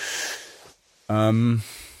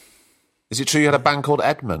 Is it true you had a band called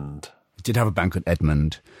Edmund? I did have a band called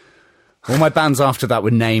Edmund. All my bands after that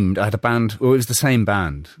were named. I had a band, well, it was the same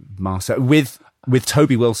band, Marcel, with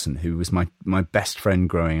Toby Wilson, who was my best friend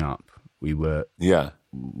growing up. We were, he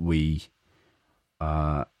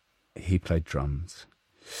played drums.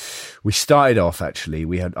 We started off, actually,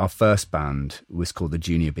 we had our first band was called the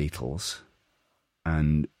Junior Beatles,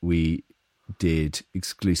 and we did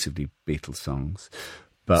exclusively Beatles songs.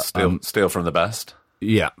 But steal from the best.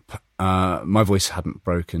 Yeah. My voice hadn't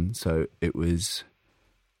broken, so it was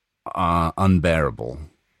unbearable,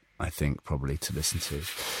 I think, probably to listen to.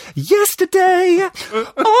 Yesterday,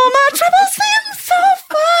 all my troubles seem so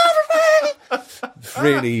far away.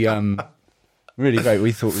 Really, really great.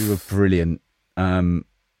 We thought we were brilliant. I'm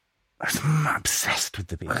obsessed with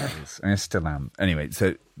the Beatles. I still am. Anyway,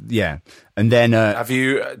 so yeah, and then have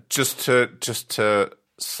you just to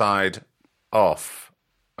side off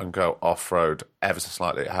and go off road ever so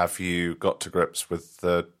slightly? Have you got to grips with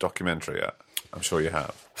the documentary yet? I'm sure you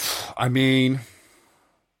have. I mean,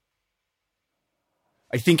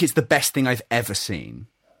 I think it's the best thing I've ever seen.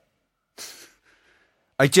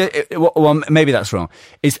 Well, maybe that's wrong.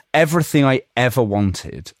 It's everything I ever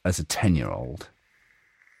wanted as a 10-year-old.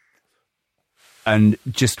 And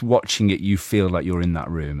just watching it, you feel like you're in that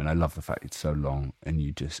room. And I love the fact it's so long. And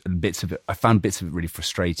you just, and bits of it, I found bits of it really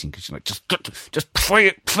frustrating, because you're like, just play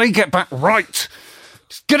it back right.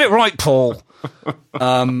 Just get it right, Paul.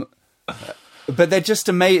 But they're just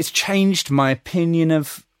amazing. It's changed my opinion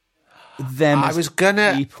of them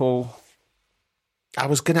people. I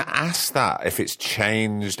was gonna ask that, if it's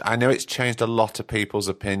changed. I know it's changed a lot of people's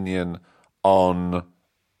opinion on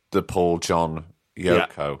the Paul, John,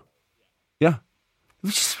 Yoko. Yeah.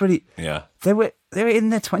 Which is really... Yeah. They were in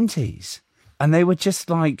their 20s, and they were just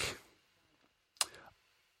like...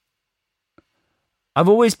 I've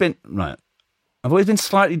always been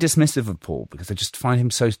slightly dismissive of Paul, because I just find him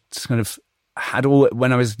so kind of...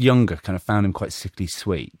 when I was younger, kind of found him quite sickly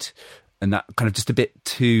sweet, and that kind of just a bit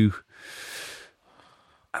too...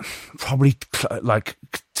 probably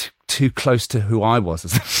too close to who I was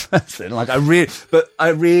as a person. Like I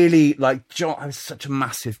really like John. I was such a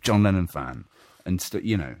massive John Lennon fan, and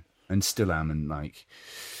still am, and like.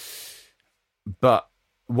 But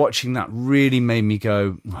watching that really made me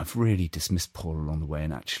go, I've really dismissed Paul along the way,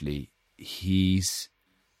 and actually he's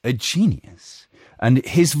a genius, and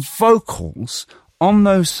his vocals on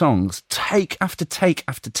those songs, take after take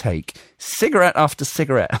after take, cigarette after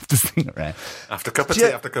cigarette after cigarette, after cup of tea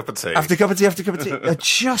after cup of tea, after cup of tea after cup of tea, are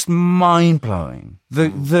just mind blowing.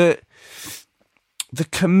 The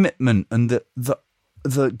commitment and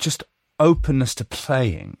the just openness to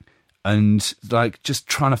playing, and like just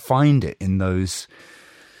trying to find it in those.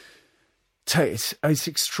 It's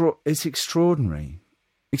extraordinary.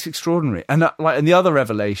 It's extraordinary. And and the other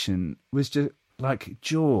revelation was just like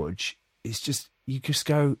George is just, you just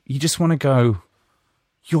want to go,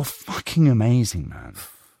 you're fucking amazing, man.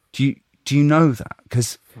 Do you know that?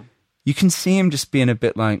 Because you can see him just being a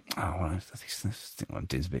bit like, oh, well, I think what I'm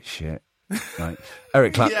doing is a bit shit. Like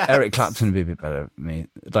Eric Clapton would be a bit better than me.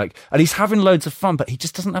 Like, and he's having loads of fun, but he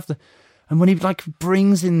just doesn't have the. And when he like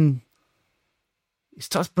he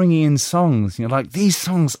starts bringing in songs, you're like, these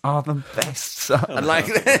songs are the best songs. And like,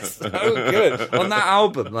 they're so good on that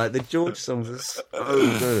album. Like the George songs are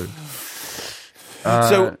so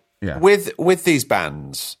good. With these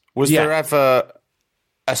bands, was there ever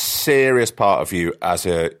a serious part of you as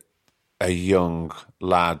a young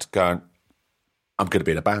lad going, I'm going to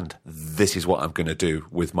be in a band. This is what I'm going to do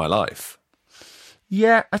with my life?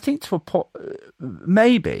 Yeah, I think to a point,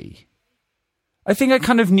 maybe. I think I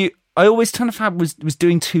kind of knew. I always kind of was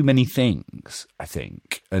doing too many things, I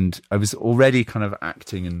think, and I was already kind of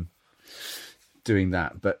acting and doing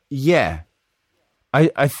that. But yeah,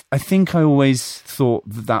 I think I always thought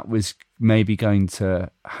that was maybe going to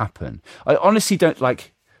happen. I honestly don't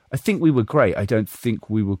like. I think we were great. I don't think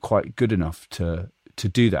we were quite good enough to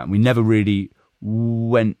do that. And we never really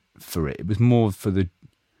went for it. It was more for the.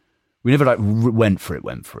 We never like went for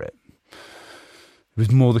it. It was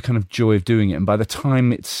more the kind of joy of doing it. And by the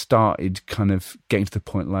time it started kind of getting to the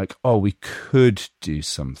point like, oh, we could do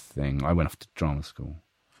something, I went off to drama school.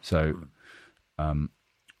 So,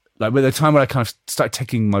 like by the time when I kind of started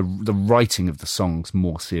taking the writing of the songs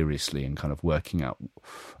more seriously and kind of working out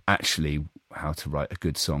actually how to write a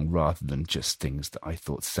good song rather than just things that I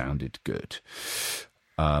thought sounded good.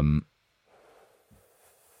 And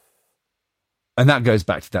that goes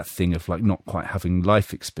back to that thing of like not quite having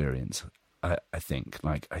life experience. I think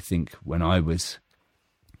when I was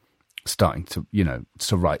starting to,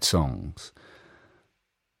 to write songs,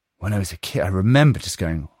 when I was a kid, I remember just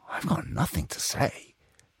going, I've got nothing to say.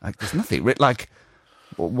 Like, there's nothing, like,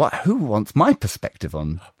 who wants my perspective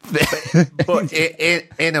on this? But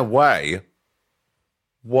in a way,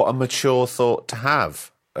 what a mature thought to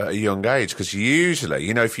have at a young age. Because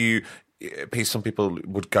usually, some people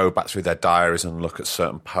would go back through their diaries and look at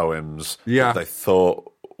certain poems that they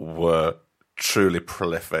thought were truly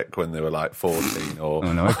prolific when they were like 14 or...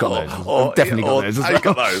 Oh, no, I've got those. I've definitely got those as well. I've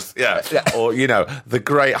got those, yeah. Or, the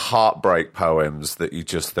great heartbreak poems that you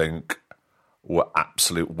just think were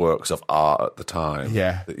absolute works of art at the time.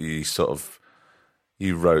 Yeah. That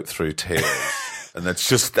you wrote through tears. And it's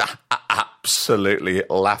just absolutely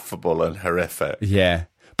laughable and horrific. Yeah.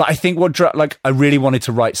 But I think I really wanted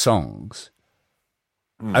to write songs.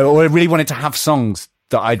 I really wanted to have songs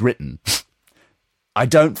that I'd written. I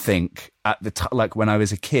don't think at the time, like when I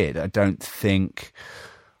was a kid, I don't think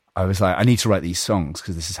I was like, I need to write these songs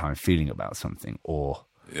because this is how I'm feeling about something. Or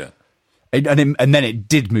and then it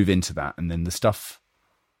did move into that, and then the stuff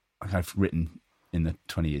I've written in the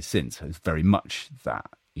 20 years since is very much that,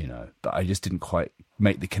 But I just didn't quite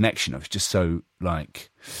make the connection. I was just so like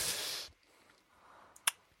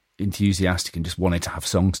enthusiastic and just wanted to have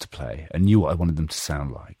songs to play and knew what I wanted them to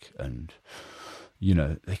sound like, and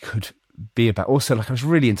they could be about. Also, like, I was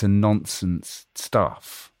really into nonsense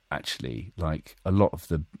stuff, actually, like a lot of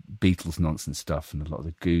the Beatles nonsense stuff and a lot of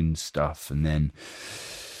the Goons stuff, and then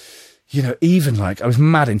even like I was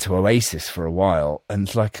mad into Oasis for a while,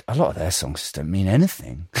 and like a lot of their songs just don't mean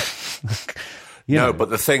anything. No, but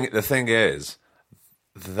the thing is,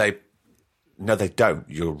 they don't.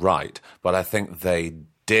 You're right, but I think they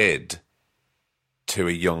did to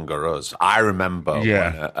a younger us. I remember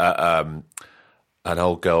when an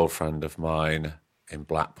old girlfriend of mine in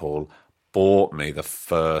Blackpool bought me the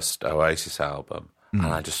first Oasis album, and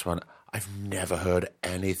I just went, I've never heard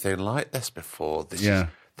anything like this before.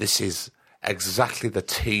 This is exactly the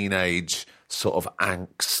teenage sort of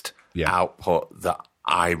angst output that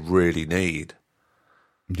I really need.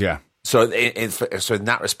 Yeah. So in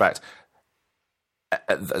that respect,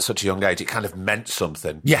 at such a young age, it kind of meant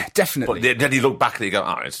something. Yeah, definitely. But then you look back and you go,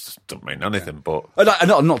 it just doesn't mean anything. But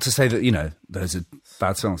not to say that, those are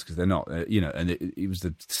bad songs, because they're not, and it was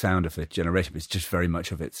the sound of a generation, but it's just very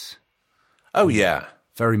much of its... Oh, yeah.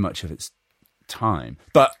 Very much of its time.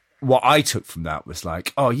 But what I took from that was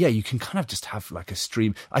like, oh, yeah, you can kind of just have like a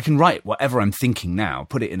stream. I can write whatever I'm thinking now,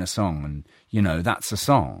 put it in a song, and, that's a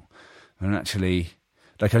song. And actually,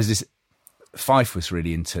 like, I was this... Fife was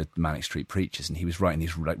really into Manic Street Preachers, and he was writing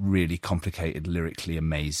these like really complicated, lyrically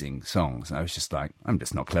amazing songs. And I was just like, I'm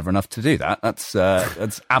just not clever enough to do that. That's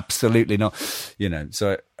absolutely not,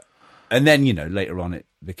 So, and then later on it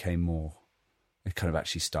became more. I kind of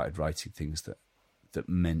actually started writing things that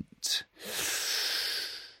meant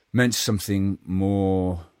something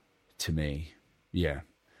more to me. Yeah.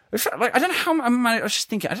 Like, I don't know how I managed. I was just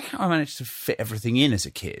thinking, I don't know how I managed to fit everything in as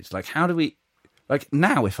a kid. Like, how do we? Like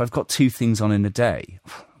now, if I've got 2 things on in a day,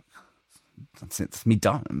 that's it. That's me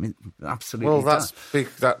done. I mean, absolutely. Well, done.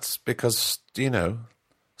 that's because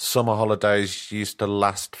summer holidays used to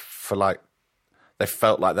last for they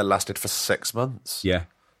felt like they lasted for 6 months. Yeah.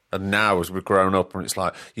 And now, as we've grown up, and it's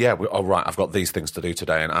like, right, I've got these things to do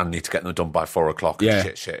today, and I need to get them done by 4 o'clock. Yeah.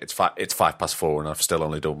 Shit. It's 4:05, and I've still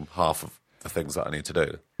only done half of the things that I need to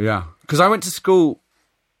do. Yeah, because I went to school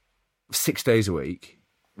 6 days a week,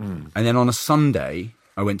 and then on a Sunday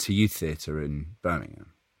I went to youth theatre in Birmingham.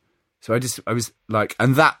 So I was like,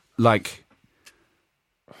 and that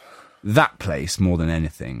place more than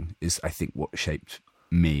anything is, I think, what shaped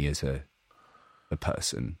me as a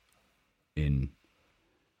person in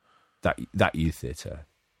that youth theatre.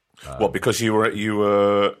 What? Because you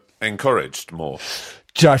were encouraged more.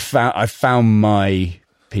 I found my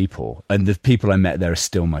people, and the people I met there are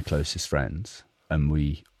still my closest friends, and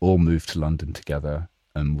we all moved to London together,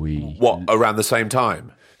 and we... What, around the same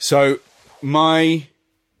time? So there's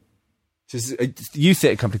a youth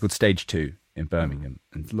theatre company called Stage 2 in Birmingham,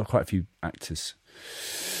 and quite a few actors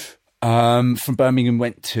from Birmingham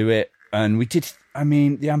went to it, and we did... I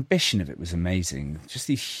mean, the ambition of it was amazing. Just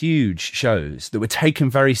these huge shows that were taken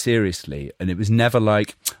very seriously, and it was never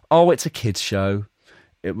like, oh, it's a kids' show.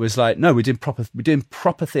 It was like, no, we're doing proper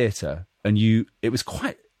theatre, and it was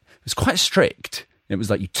quite strict. It was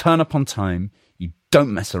like, you turn up on time, you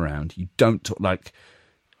don't mess around, you don't talk like.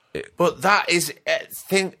 But that is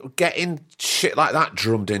getting shit like that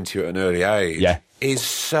drummed into you at an early age. Is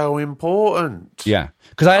so important. Yeah,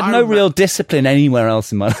 because I had no real discipline anywhere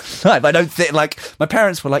else in my life. I don't think, like, my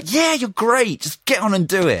parents were like, "Yeah, you're great, just get on and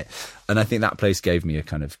do it." And I think that place gave me a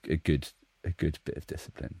good bit of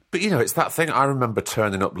discipline. But it's that thing. I remember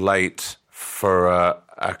turning up late for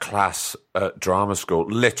a class at drama school,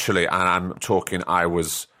 literally, and I'm talking, I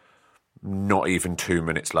was not even 2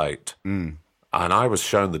 minutes late, and I was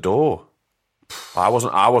shown the door. I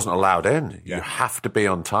wasn't allowed in. You have to be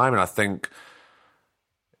on time, and I think.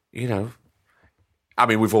 I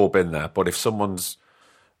mean, we've all been there, but if someone's,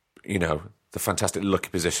 the fantastic lucky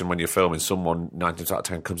position when you're filming, someone 9 times out of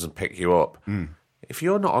 10 comes and pick you up. If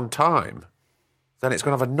you're not on time, then it's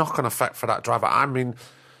going to have a knock-on effect for that driver. I mean,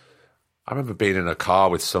 I remember being in a car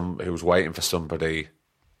with who was waiting for somebody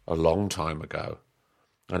a long time ago,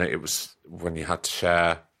 and it was when you had to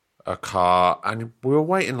share a car, and we were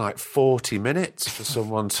waiting like 40 minutes for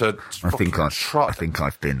someone to I think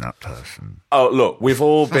I've been that person. Oh, look, we've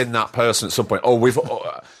all been that person at some point. Do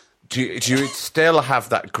you still have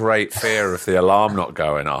that great fear of the alarm not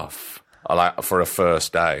going off, like for a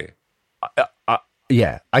first day?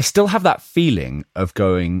 Yeah, I still have that feeling of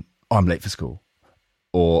going, oh, I'm late for school,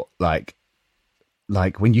 or like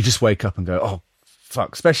when you just wake up and go, oh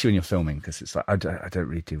fuck, especially when you're filming, because it's like I don't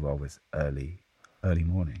really do well with early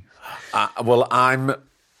mornings. Well, I'm all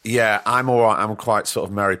right. I'm quite sort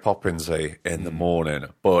of Mary Poppins-y in the morning,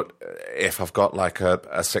 but if I've got like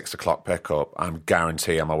a 6 o'clock pickup, I'm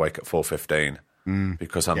guarantee I'm awake at 4:15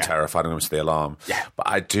 because I'm terrified I'm going to miss the alarm. Yeah. But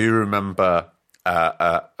I do remember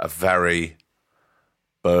a very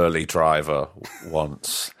burly driver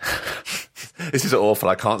once. This is awful.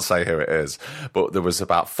 I can't say who it is, but there was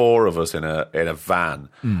about 4 of us in a van,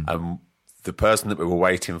 and the person that we were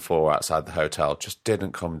waiting for outside the hotel just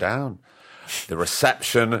didn't come down. The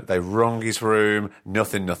reception, they rung his room,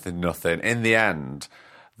 nothing. In the end,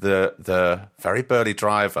 the very burly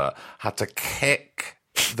driver had to kick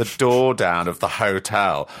the door down of the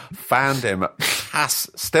hotel, found him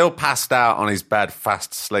still passed out on his bed,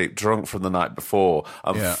 fast asleep, drunk from the night before,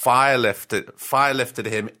 and fire lifted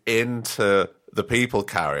him into the people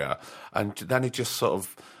carrier, and then he just sort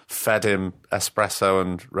of fed him espresso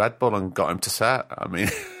and Red Bull and got him to set. I mean,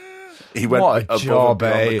 he went what a job,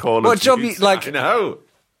 eh? What a job, like, I know.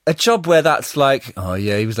 A job where that's like, oh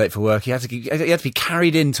yeah, he was late for work. He had to be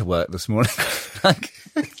carried into work this morning.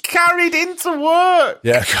 Carried into work?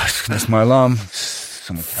 Yeah, gosh, that's my alarm.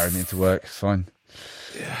 Someone carried me into work. It's fine.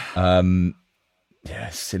 Yeah.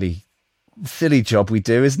 Silly job we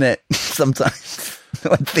do, isn't it? Sometimes.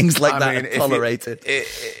 When things like that are tolerated.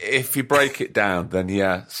 If you break it down, then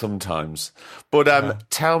yeah, sometimes. But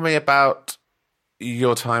tell me about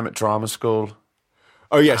your time at drama school.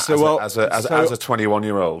 Oh yeah, as a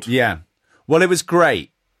 21-year-old. Yeah, well, it was great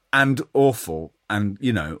and awful, and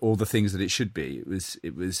all the things that it should be.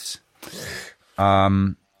 It was. So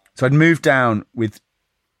I'd moved down with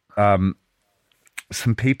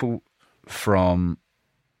some people from.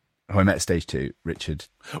 who I met at Stage 2, Richard.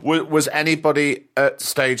 Was anybody at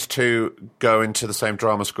Stage 2 going to the same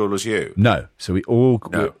drama school as you? No. So we all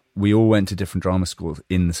we all went to different drama schools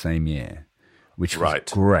in the same year, which was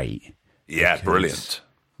Right. great. Yeah, because brilliant.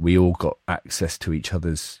 We all got access to each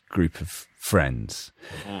other's group of friends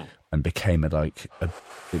and became it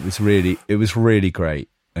was really great.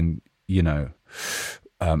 And, you know,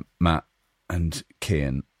 Matt and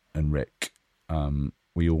Kian and Rick,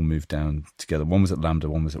 we all moved down together. One was at Lambda,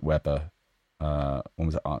 one was at Weber, one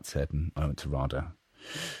was at Arts Ed, and I went to RADA.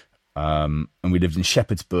 And we lived in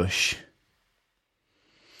Shepherd's Bush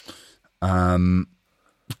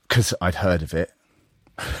because I'd heard of it.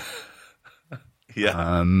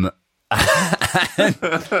 Yeah.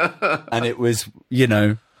 And it was, you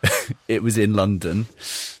know, it was in London.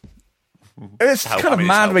 It's kind of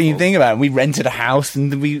mad when you think about it. We rented a house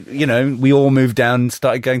and we all moved down and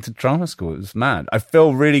started going to drama school. It was mad. I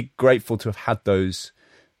feel really grateful to have had those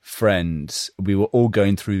friends. We were all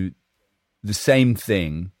going through the same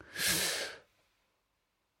thing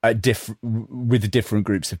with different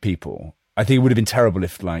groups of people. I think it would have been terrible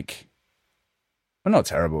if not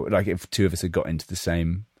terrible, if two of us had got into the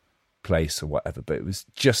same place or whatever, but it was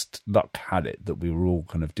just luck had it that we were all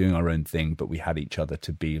kind of doing our own thing, but we had each other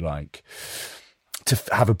to be to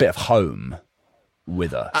have a bit of home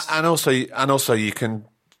with us. And also you can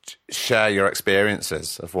share your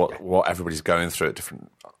experiences of what everybody's going through at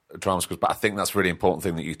different drama schools. But I think that's a really important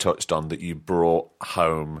thing that you touched on, that you brought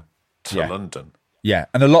home to London. Yeah.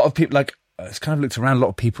 And a lot of people, it's kind of looked around, a lot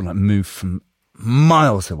of people moved from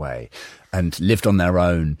miles away and lived on their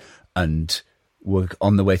own and were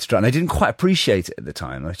on the way to drama. And I didn't quite appreciate it at the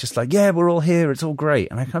time. I was just like, yeah, we're all here. It's all great.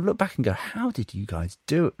 And I kind of look back and go, how did you guys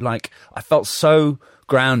do it? I felt so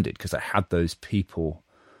grounded because I had those people,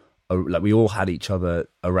 we all had each other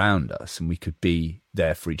around us and we could be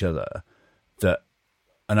there for each other.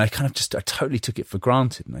 And I kind of I totally took it for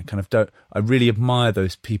granted. And I really admire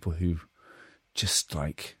those people who just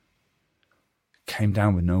came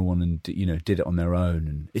down with no one and, did it on their own.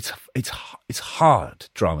 And it's hard,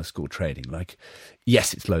 drama school training.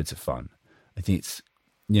 Yes, it's loads of fun. I think it's,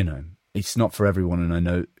 it's not for everyone. And I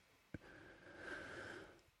know,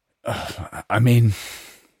 I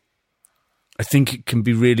think it can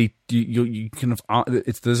be really, you kind of,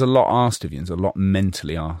 there's a lot asked of you. There's a lot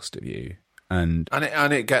mentally asked of you. And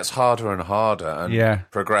it gets harder and harder and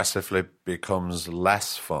progressively becomes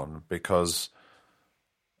less fun because,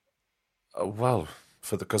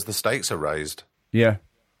 because the stakes are raised. Yeah.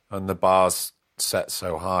 And the bar's set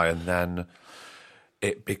so high, and then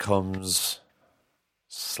it becomes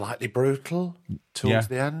slightly brutal towards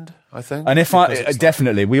the end, I think. And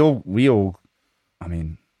definitely, we all, I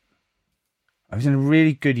was in a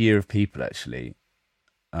really good year of people, actually.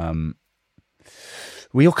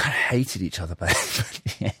 We all kind of hated each other by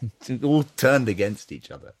the end. We all turned against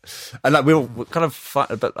each other, and we all kind of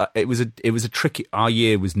fought. But it was a tricky. Our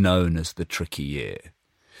year was known as the tricky year.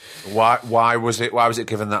 Why was it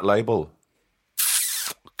given that label?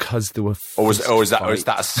 Because there were.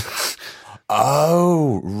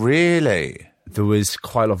 Oh, really? There was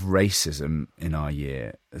quite a lot of racism in our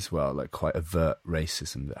year as well, quite overt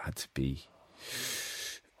racism that had to be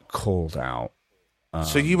called out.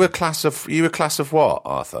 So you were class of what,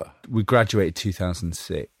 Arthur? We graduated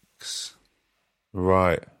 2006.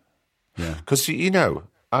 Right. Yeah. Because, you're not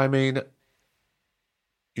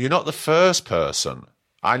the first person.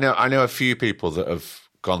 I know a few people that have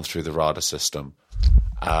gone through the RADA system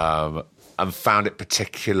and found it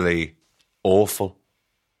particularly awful.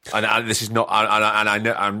 And this is not, and I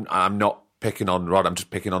know I'm not picking on RADA, I'm just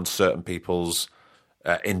picking on certain people's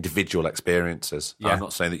individual experiences. Yeah. I'm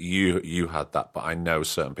not saying that you had that, but I know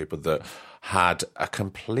certain people that had a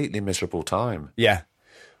completely miserable time. Yeah.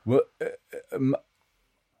 Well,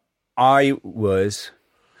 I was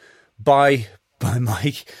by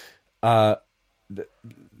my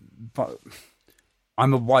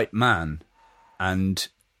I'm a white man and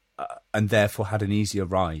therefore had an easier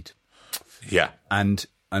ride. Yeah. And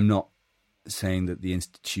I'm not saying that the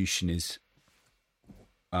institution is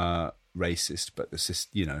racist, but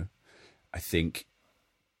I think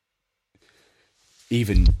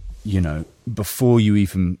even, before you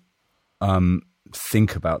even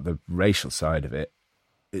think about the racial side of it,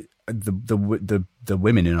 the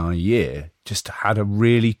women in our year just had a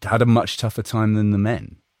much tougher time than the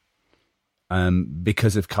men.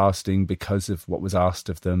 Because of casting, because of what was asked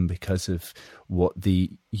of them, because of what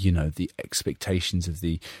the expectations of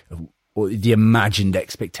or the imagined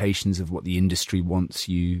expectations of what the industry wants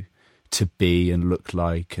you to be and look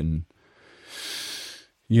like, and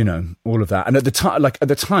all of that. And at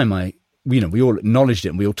the time, we all acknowledged it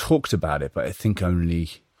and we all talked about it. But I think only,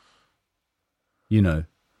 the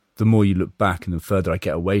more you look back and the further I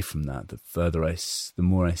get away from that, the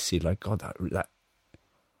more I see, God,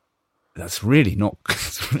 that's really not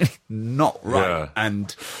right, Yeah.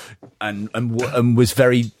 and was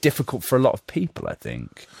very difficult for a lot of people, I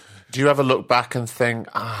think. Do you ever look back and think,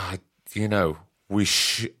 you know,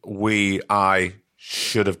 I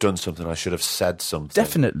should have done something. I should have said something.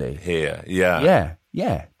 Definitely. Here. Yeah.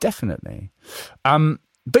 Yeah, definitely.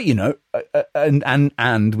 But you know,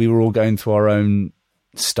 and we were all going through our own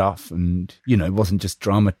stuff, and you know, it wasn't just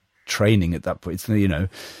drama training at that point. It's, you know,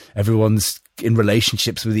 everyone's in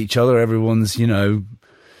relationships with each other. Everyone's, you know,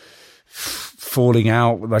 falling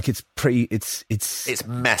out. Like it's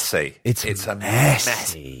messy. It's a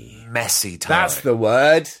messy time. That's the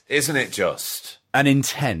word, isn't it? Just and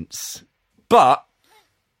intense. But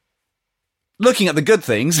looking at the good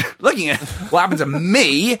things, looking at what happened to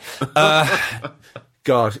me,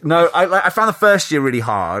 God, no, I found the first year really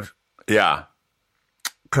hard. Yeah,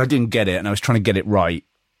 because I didn't get it, and I was trying to get it right,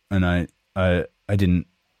 and I didn't.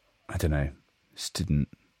 I don't know. Just didn't.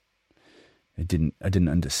 I didn't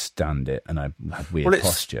understand it, and I had weird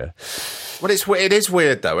posture. Well, it is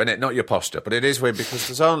weird though, isn't it? Not your posture, but it is weird because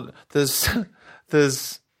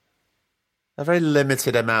there's a very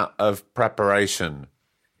limited amount of preparation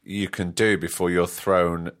you can do before you're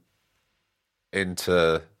thrown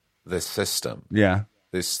into this system. Yeah,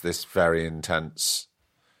 this very intense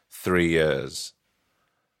 3 years.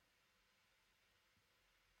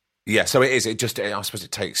 Yeah, so it is. I suppose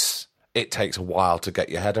it takes a while to get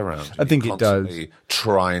your head around. I think it does.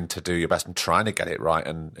 Trying to do your best and trying to get it right,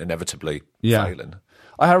 and inevitably failing.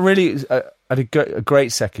 I had a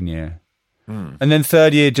great second year, and then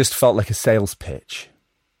third year just felt like a sales pitch.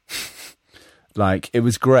 Like, it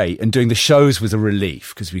was great, and doing the shows was a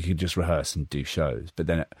relief because we could just rehearse and do shows. But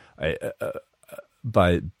then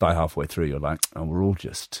by halfway through, you're like, oh, we're all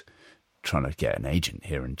just trying to get an agent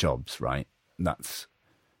here and jobs, right? And that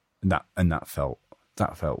felt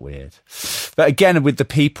weird. But again, with the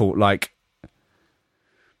people, like,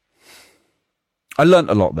 I learnt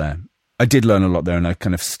a lot there. I did learn a lot there, and I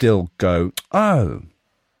kind of still go, oh,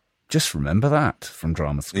 just remember that from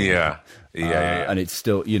drama school. Yeah. And it's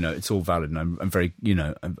still, you know, it's all valid, and I'm very, you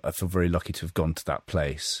know, I feel very lucky to have gone to that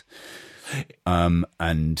place,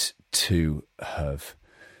 and to have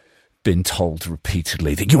been told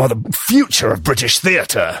repeatedly that you are the future of British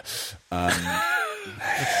theatre.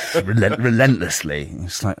 Relentlessly.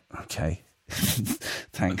 It's like, okay,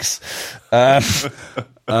 thanks.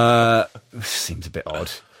 Seems a bit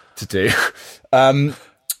odd to do. But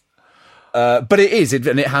it is,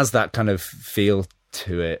 and it has that kind of feel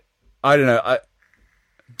to it. I don't know.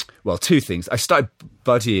 Well, two things. I started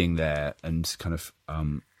buddying there and kind of,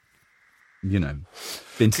 you know,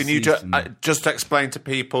 been to. Can you just explain to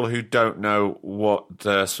people who don't know what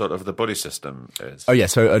the sort of the buddy system is? Oh yeah,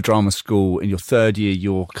 so at drama school in your third year,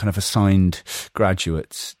 you're kind of assigned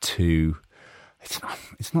graduates to.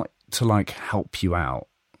 It's not to like help you out.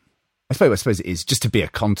 I suppose it is just to be a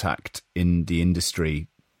contact in the industry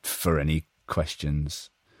for any questions,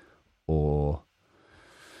 or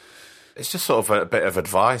it's just sort of a bit of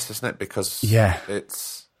advice, isn't it? Because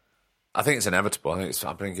I think it's inevitable. I think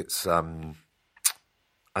it's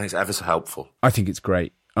ever so helpful. I think it's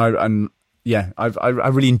great. I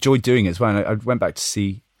really enjoyed doing it as well. And I went back to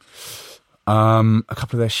see a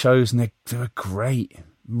couple of their shows, and they were great,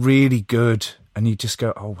 really good. And you just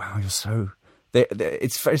go, oh wow, you're so.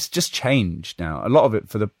 It's just changed now. A lot of it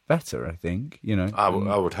for the better, I think. You know, I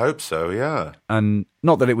would hope so. Yeah, and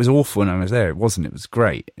not that it was awful when I was there. It wasn't. It was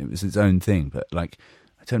great. It was its own thing. But like,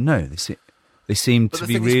 I don't know. They seem to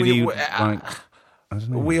be really like. I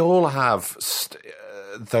don't know. We all have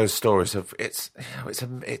those stories of it's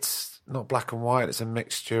not black and white. It's a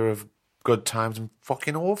mixture of good times and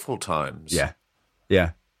fucking awful times. Yeah.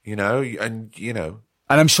 You know, and you know.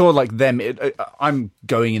 And I'm sure, like them, I'm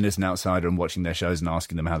going in as an outsider and watching their shows and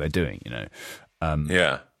asking them how they're doing, you know. And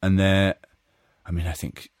I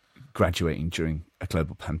think graduating during a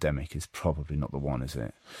global pandemic is probably not the one, is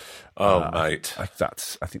it? Oh, mate, I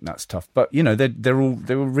think that's tough. But you know, they're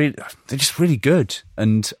just really good,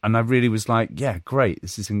 and I really was like, yeah, great.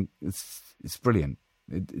 It's brilliant.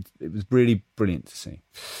 It was really brilliant to see.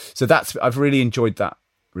 So I've really enjoyed that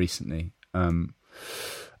recently.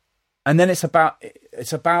 And then it's about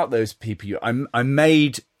those people. I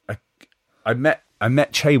met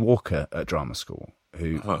Che Walker at drama school,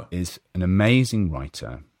 who is an amazing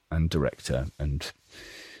writer and director and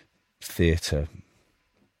theatre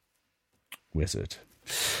wizard.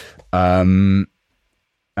 And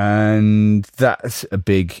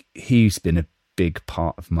he's been a big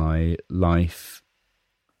part of my life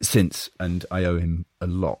since, and I owe him a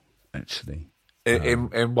lot, actually.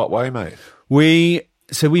 In what way, mate?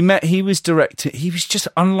 So we met, he was directing, he was just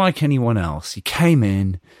unlike anyone else. He came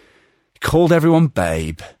in, called everyone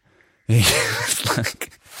babe. He was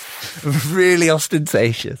like really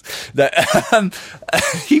ostentatious. That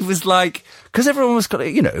he was like, because everyone was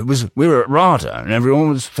kind of, we were at RADA and everyone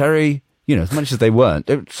was very, as much as they weren't,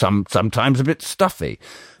 they were sometimes a bit stuffy.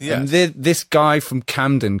 Yeah. And this guy from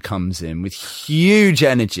Camden comes in with huge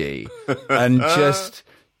energy and just,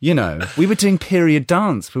 we were doing period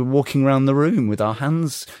dance. We were walking around the room with our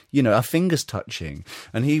hands, our fingers touching.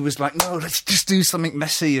 And he was like, no, let's just do something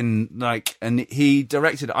messy. And he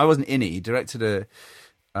directed, I wasn't in it, he directed a...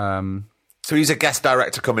 So he's a guest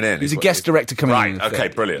director coming in. He's a guest director coming in. Right, okay,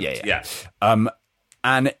 brilliant. Yeah.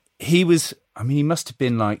 And he was, he must have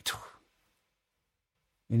been like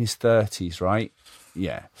in his 30s, right?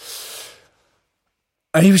 Yeah.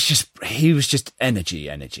 And he was just energy.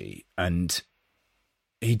 And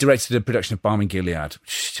he directed a production of Balm in Gilead,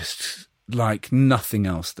 which is just like nothing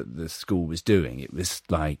else that the school was doing. It was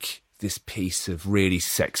like this piece of really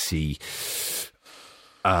sexy,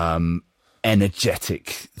 energetic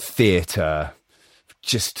theatre,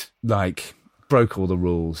 just like broke all the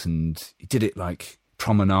rules, and he did it like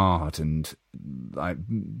promenade, and like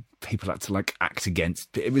people had to like act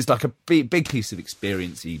against it. Was like a big piece of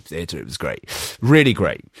experience-y theatre. It was great, really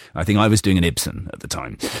great. I think I was doing an Ibsen at the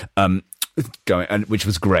time, which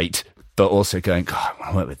was great, but also going, God, I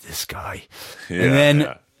want to work with this guy. Yeah, and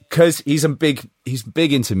then because he's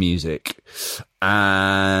big into music,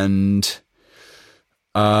 and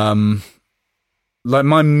like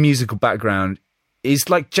my musical background is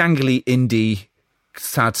like jangly indie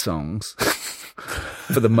sad songs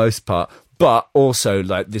for the most part, but also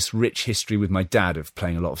like this rich history with my dad of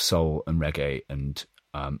playing a lot of soul and reggae. And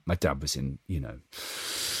my dad was in,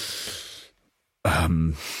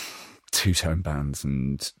 two-tone bands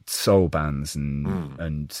and soul bands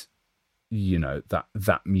and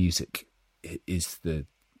that music is the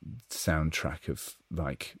soundtrack of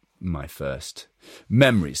like my first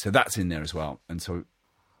memories. So that's in there as well. And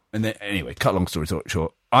then anyway, cut long story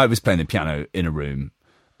short, I was playing the piano in a room.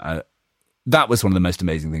 That was one of the most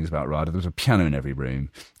amazing things about RADA. There was a piano in every room,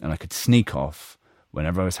 and I could sneak off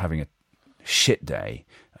whenever I was having a shit day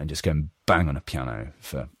and just go and bang on a piano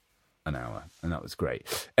for an hour. And that was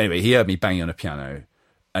great. Anyway, he heard me banging on a piano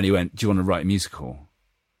and he went, do you want to write a musical?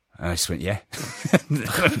 And I just went, yeah.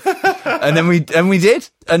 and then we did.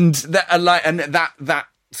 And that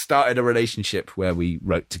started a relationship where we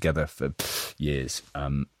wrote together for years,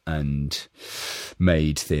 and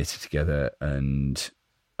made theatre together. And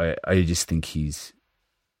I just think he's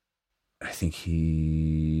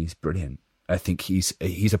brilliant. I think he's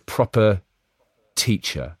a proper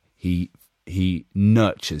teacher. He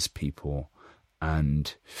nurtures people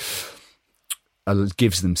and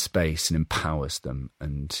gives them space and empowers them,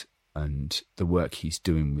 and the work he's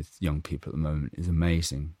doing with young people at the moment is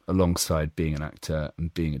amazing, alongside being an actor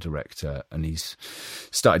and being a director. And he's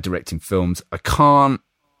started directing films. I can't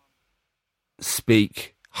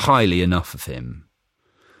speak highly enough of him.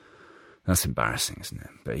 That's embarrassing, isn't it?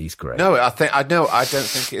 But he's great. No, I don't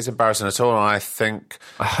think it is embarrassing at all. I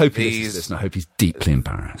hope he listens to this, and I hope he's deeply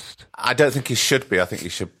embarrassed. I don't think he should be. I think he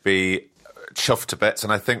should be chuffed to bits,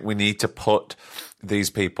 and I think we need to put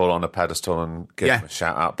these people on a pedestal and give them a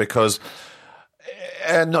shout out, because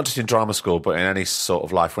not just in drama school, but in any sort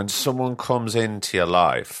of life, when someone comes into your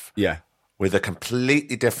life with a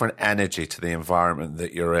completely different energy to the environment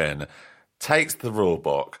that you're in, takes the rule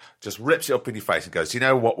book, just rips it up in your face and goes, you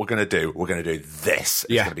know what we're going to do? We're going to do this.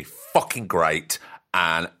 It's going to be fucking great,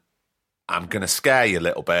 and I'm going to scare you a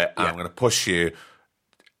little bit, and I'm going to push you.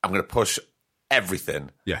 I'm going to push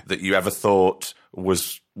everything that you ever thought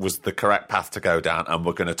was the correct path to go down, and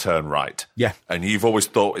we're going to turn right. Yeah. And you've always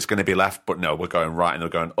thought it's going to be left, but no, we're going right, and we're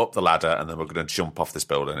going up the ladder, and then we're going to jump off this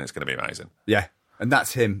building, and it's going to be amazing. Yeah. And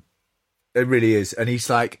that's him. It really is. And he's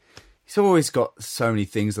always got so many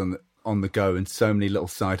things on the go, and so many little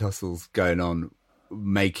side hustles going on,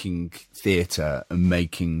 making theatre and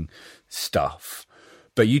making stuff.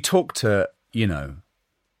 But you talk to,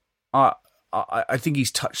 I think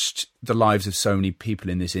he's touched the lives of so many people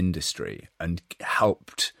in this industry and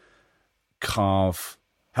helped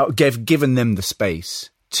given them the space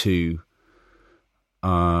to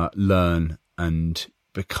learn and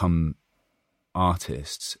become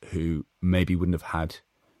artists who maybe wouldn't have had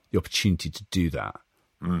the opportunity to do that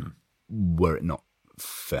were it not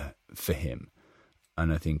for him.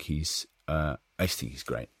 And I think he's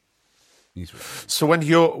great. He's really great. So when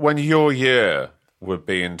your year were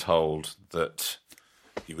being told that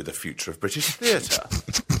you were the future of British theatre,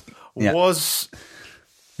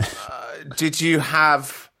 did you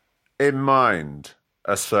have in mind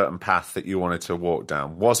a certain path that you wanted to walk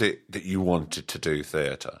down? Was it that you wanted to do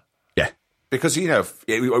theatre? Yeah. Because, you know,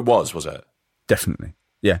 it was it? Definitely.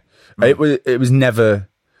 Yeah. It was never...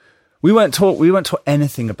 We weren't taught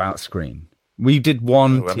anything about screen. We did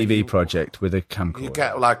one TV project with a camcorder. You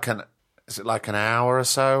get like is it like an hour or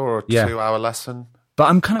so, or a 2-hour lesson? But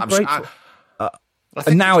I'm kind of grateful. I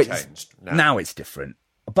think now it's it's changed. now it's different.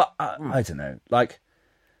 But I don't know. Like,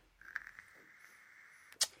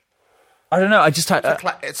 I don't know. I just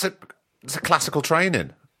it's a classical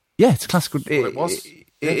training. Yeah, it's classical. It was.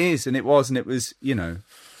 It is, and it was. You know,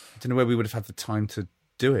 I don't know where we would have had the time to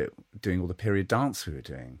do it, doing all the period dance we were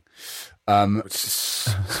doing. Which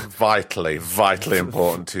is vitally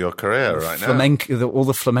important to your career right now. All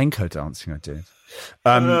the flamenco dancing I did.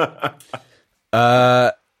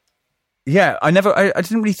 Yeah, I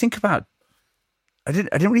didn't really think about. I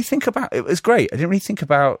didn't really think about. It was great. I didn't really think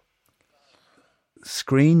about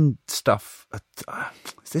screen stuff.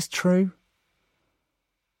 Is this true?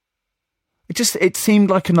 It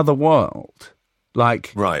seemed like another world.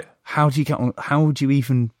 Like, right. How do you get on? How would you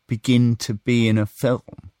even begin to be in a film,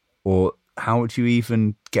 or how would you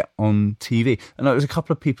even get on TV? And there was a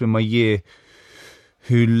couple of people in my year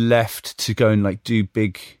who left to go and like do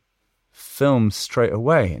big films straight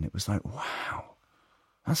away, and it was like, wow,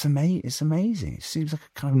 that's amazing. It's amazing. It seems like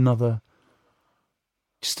a kind of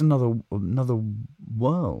another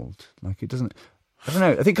world. Like, it doesn't. I don't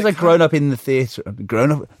know. I think because I'd grown up in the theatre.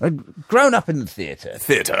 Grown up in the theatre.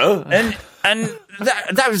 Theatre? And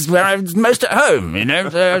that was where I was most at home, you know.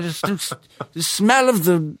 Just the smell of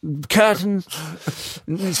the curtains.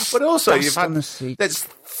 But also, you've had there's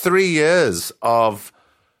 3 years of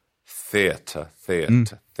theatre.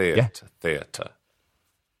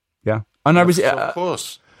 Yeah, and I was of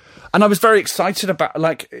course, and I was very excited about,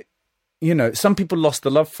 like, you know, some people lost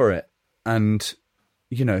the love for it, and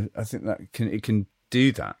you know, I think that it can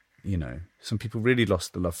do that. You know, some people really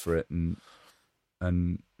lost the love for it, and I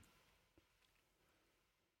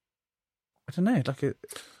don't know, like it.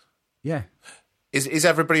 Yeah, is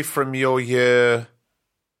everybody from your year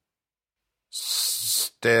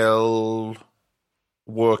still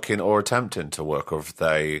working or attempting to work, or have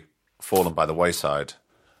they fallen by the wayside?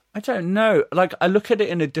 I don't know. Like, I look at it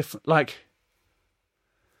in a different, like,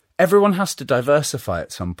 everyone has to diversify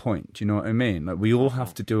at some point. Do you know what I mean? Like, we all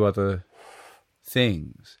have to do other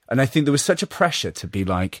things. And I think there was such a pressure to be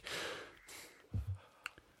like,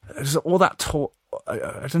 there's all that talk.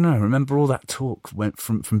 I don't know. I remember all that talk went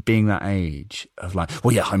from being that age of like,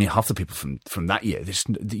 well, yeah, I mean, half the people from that year,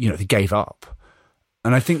 they gave up.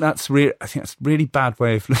 And I think that's really really bad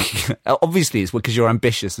way of looking at it. Obviously, it's because you're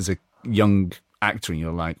ambitious as a young actor, and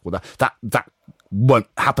you're like, well, that won't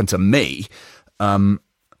happen to me. But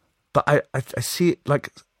I see it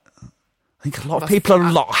like, I think a lot of people are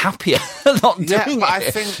a lot happier not doing it. I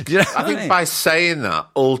think by saying that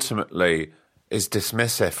ultimately is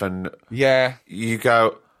dismissive, and you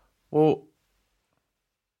go, well,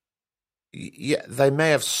 yeah, they may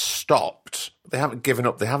have stopped, they haven't given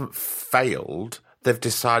up, they haven't failed. They've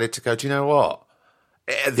decided to go, do you know what?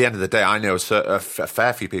 At the end of the day, I know a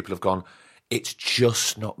fair few people have gone, it's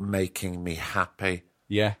just not making me happy.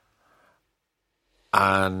 Yeah.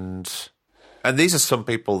 And these are some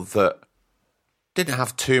people that didn't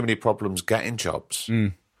have too many problems getting jobs,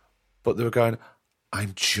 but they were going,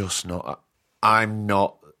 I'm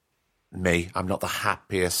not me. I'm not the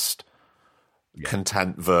happiest,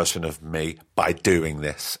 content version of me by doing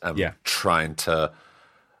this and trying to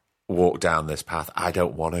walk down this path. I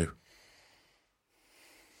don't want to.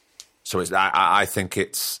 So I think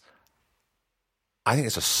it's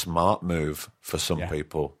a smart move for some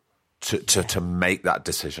people to make that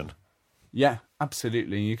decision. Yeah,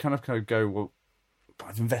 absolutely. You kind of go, well,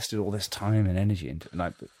 I've invested all this time and energy into it.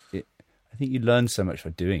 Like, I think you learn so much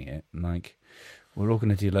by doing it. And like, we're all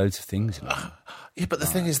going to do loads of things. Yeah, but the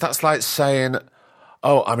thing is, that's like saying,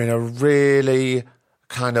 oh, I'm in a really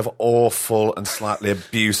kind of awful and slightly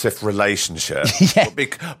abusive relationship.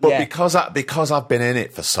 Because I've been in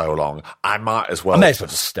it for so long, I may as well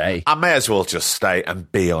just stay. I may as well just stay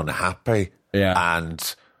and be unhappy. Yeah.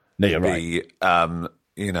 And you're be, right.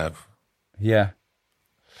 You know. Yeah.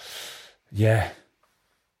 Yeah.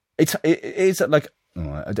 It is like,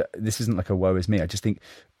 this isn't like a woe is me. I just think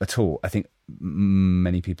I think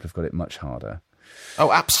many people have got it much harder.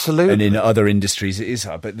 Oh, absolutely. And in other industries it is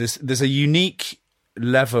hard, but there's a unique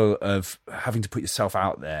level of having to put yourself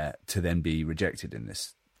out there to then be rejected in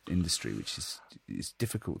this industry, which is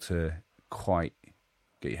difficult to quite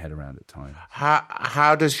get your head around at times.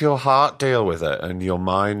 How does your heart deal with it, and your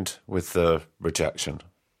mind with the rejection?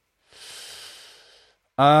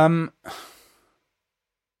 I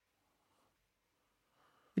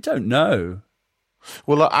don't know.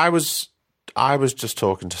 Well, I was just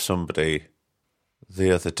talking to somebody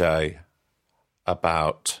the other day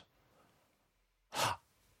about...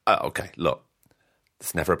 okay, look,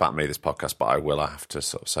 it's never about me, this podcast, but I have to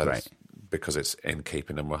sort of say this because it's in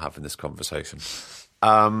keeping and we're having this conversation.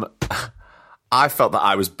 I felt that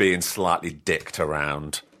I was being slightly dicked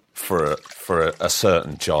around for a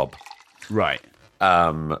certain job. Right.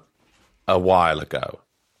 A while ago.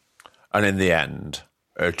 And in the end,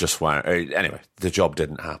 it just went... Anyway, the job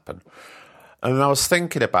didn't happen. And I was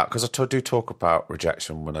thinking about... Because I do talk about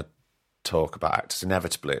rejection when I talk about actors.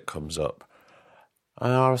 Inevitably, it comes up.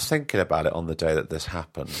 And I was thinking about it on the day that this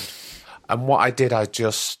happened. And what I did, I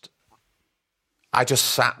just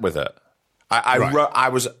sat with it. I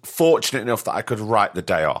was fortunate enough that I could write the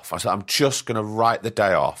day off. I said, I'm just going to write the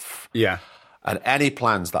day off. Yeah. And any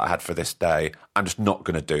plans that I had for this day, I'm just not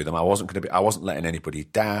going to do them. I wasn't letting anybody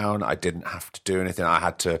down. I didn't have to do anything.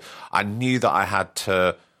 I knew that I had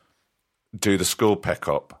to do the school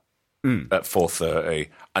pickup at 4:30,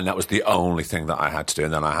 and that was the only thing that I had to do.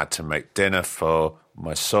 And then I had to make dinner for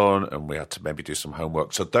my son, and we had to maybe do some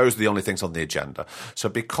homework. So those are the only things on the agenda. So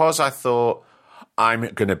because I thought I'm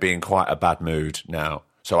going to be in quite a bad mood now,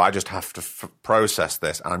 so I just have to process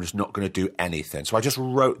this, and I'm just not going to do anything. So I just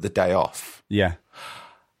wrote the day off. Yeah.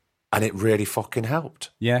 And it really fucking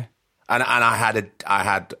helped. Yeah. And I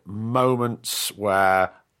had moments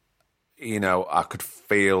where, you know, I could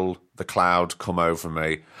feel the cloud come over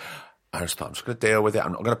me. I just thought, I'm just going to deal with it.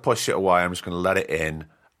 I'm not going to push it away. I'm just going to let it in.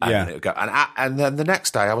 And then it would go. And then the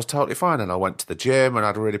next day I was totally fine, and I went to the gym and I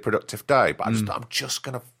had a really productive day. But I'm just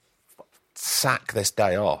going to sack this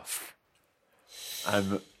day off.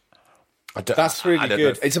 And that's really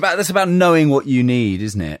good. It's about knowing what you need,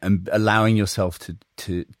 isn't it? And allowing yourself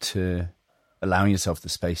to allowing yourself the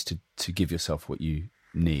space to give yourself what you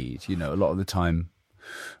need. You know, a lot of the time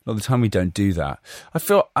we don't do that.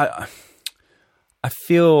 I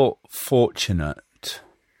feel fortunate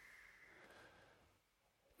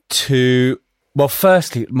to, well,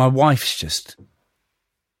 firstly, my wife's just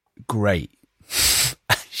great.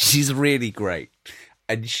 She's really great.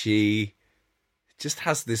 And she just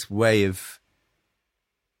has this way of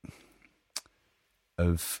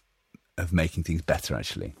making things better,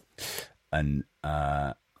 actually. And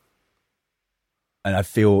I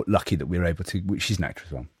feel lucky that we were able to, she's an actor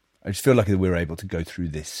as well. I just feel lucky that we were able to go through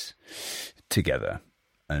this together,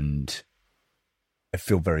 and I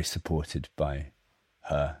feel very supported by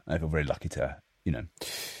her. I feel very lucky to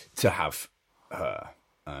have her,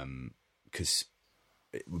 because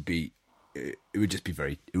it would be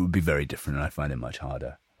very different, and I find it much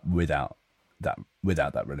harder without that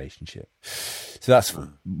relationship. So that's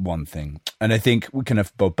one thing. And I think we can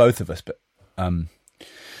have both of us, but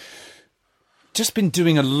just been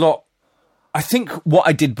doing a lot. I think what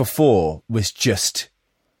I did before was just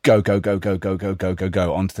go on to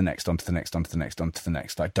the next.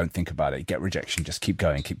 Like, don't think about it. Get rejection. Just keep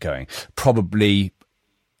going. Probably,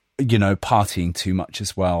 partying too much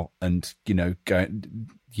as well, and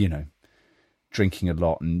drinking a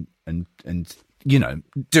lot, and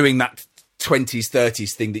doing that 20s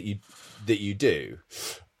 30s thing that you do.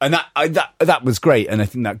 And that was great, and I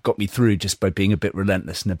think that got me through just by being a bit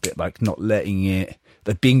relentless and a bit like not letting it,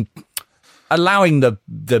 allowing the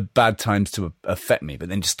bad times to affect me, but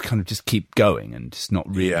then just kind of just keep going and just not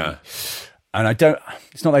really. Yeah. And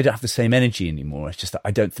it's not that I don't have the same energy anymore. It's just that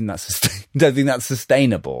I don't think that's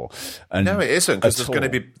sustainable. And no, it isn't, because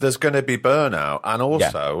there's going to be burnout, and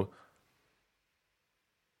also,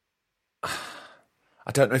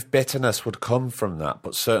 I don't know if bitterness would come from that,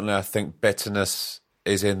 but certainly I think bitterness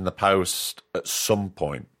is in the post at some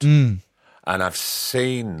point. And I've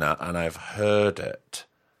seen that, and I've heard it.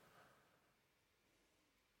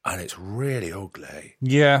 And it's really ugly.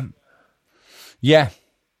 Yeah.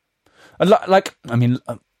 Back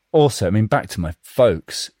to my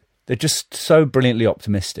folks, they're just so brilliantly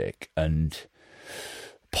optimistic and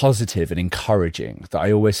positive and encouraging that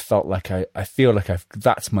I always felt like I feel like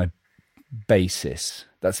that's my basis.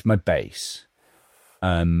 That's my base.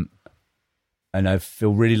 And I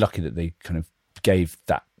feel really lucky that they kind of gave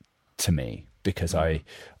that to me, because I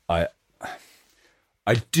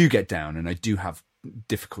do get down, and I do have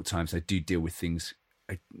difficult times. I do deal with things,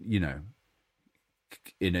 in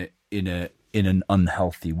an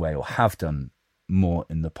unhealthy way, or have done more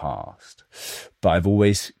in the past. But I've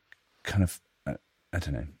always kind of, I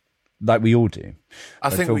don't know, like we all do.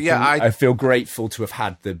 I feel grateful to have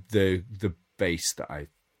had the base that I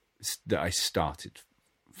started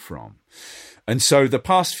from. And so the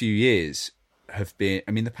past few years have been,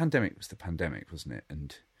 the pandemic was the pandemic, wasn't it?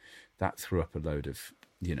 And that threw up a load of,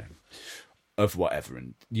 of whatever.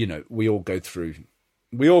 And, we all go through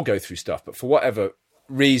stuff, but for whatever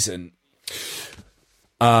reason,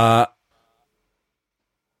 I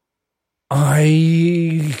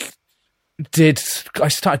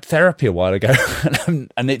started therapy a while ago,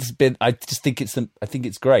 and it's been. I think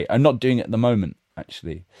it's great. I'm not doing it at the moment,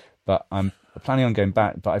 actually, but I'm planning on going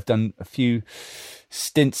back. But I've done a few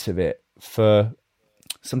stints of it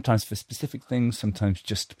sometimes for specific things, sometimes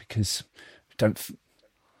just because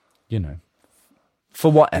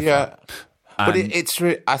for whatever. Yeah, but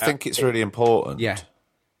I think it's really important. Yeah,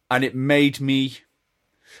 and it made me.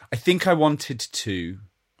 I think I wanted to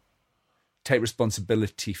take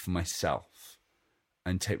responsibility for myself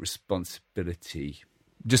and take responsibility.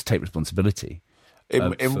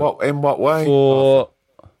 In what way? For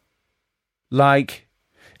like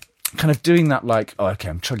kind of doing that, like, oh, okay,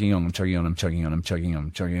 I'm chugging on.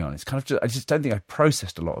 It's kind of I just don't think I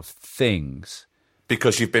processed a lot of things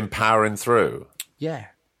Because you've been powering through. Yeah.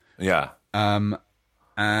 And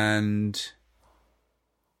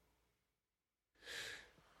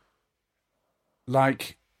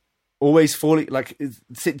like always falling, like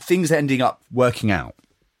things ending up working out,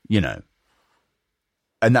 and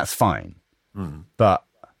that's fine. But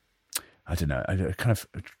I don't know. I kind of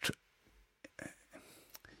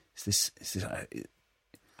is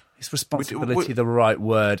responsibility the right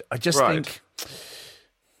word? I just think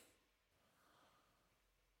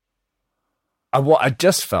I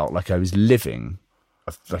just felt like I was living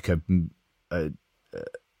like a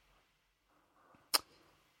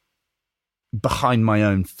behind my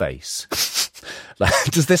own face. Like,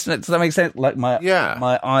 does that make sense? Like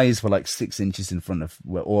my eyes were like 6 inches in front of,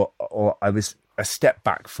 or I was a step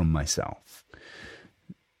back from myself,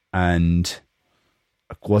 and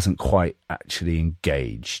I wasn't quite actually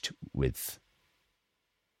engaged with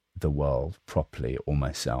the world properly or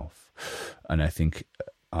myself. And I think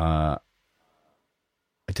I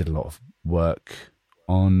did a lot of work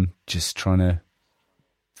on just trying to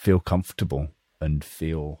feel comfortable and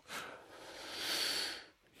feel.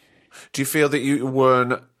 Do you feel that you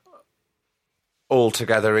weren't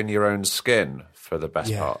altogether in your own skin for the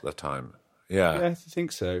best part of the time? Yeah, I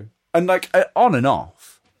think so. And like on and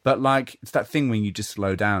off, but like it's that thing when you just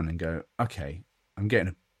slow down and go, okay, I'm getting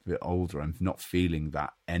a bit older. I'm not feeling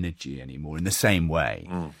that energy anymore in the same way.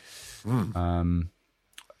 And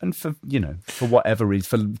for whatever reason,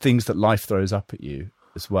 for things that life throws up at you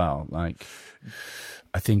as well. Like,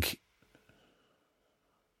 I think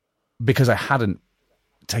because I hadn't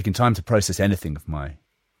taken time to process anything of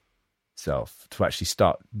myself, to actually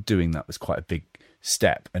start doing that was quite a big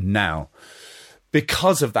step. And now,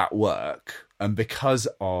 because of that work and because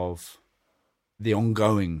of the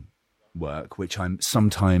ongoing work, which I'm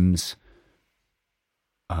sometimes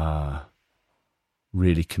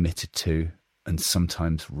really committed to and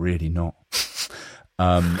sometimes really not,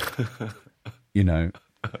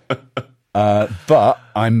 but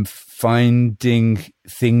I'm finding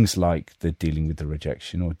things like the dealing with the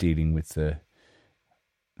rejection or dealing with that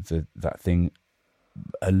thing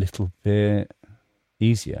a little bit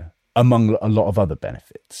easier, among a lot of other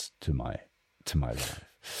benefits to my life.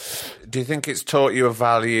 Do you think it's taught you a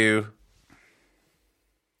value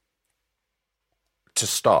to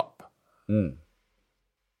stop?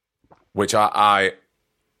 Which I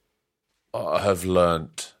have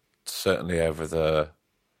learnt certainly over the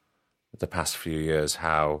past few years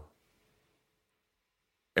how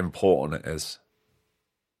important it is.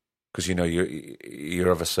 Because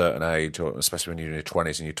you're of a certain age, or especially when you're in your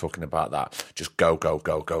 20s and you're talking about that, just go,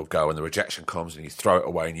 and the rejection comes and you throw it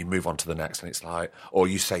away and you move on to the next, and it's like, or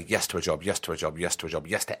you say yes to a job, yes to a job, yes to a job,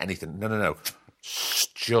 yes to anything. No.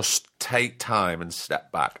 Just take time and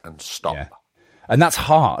step back and stop. Yeah. And that's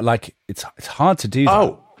hard. Like, it's hard to do that.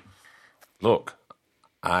 Oh, look,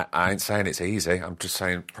 I ain't saying it's easy. I'm just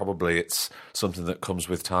saying probably it's something that comes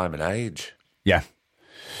with time and age. Yeah.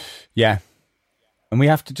 And we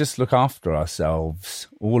have to just look after ourselves,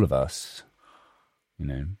 all of us,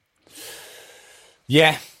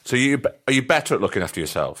 Yeah. So are you better at looking after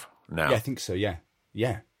yourself now? Yeah, I think so, yeah.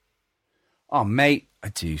 Oh, mate, I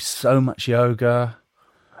do so much yoga.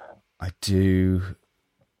 I do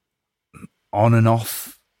on and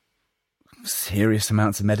off serious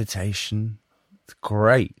amounts of meditation. It's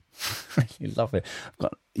great. I really love it.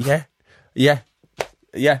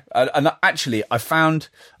 Yeah, and actually I found,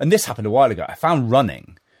 and this happened a while ago, I found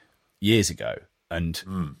running years ago,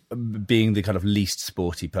 and being the kind of least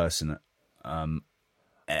sporty person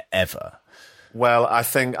ever. Well, I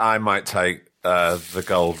think I might take the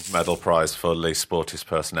gold medal prize for least sportiest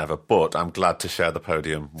person ever, but I'm glad to share the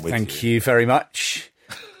podium with you. Thank you very much.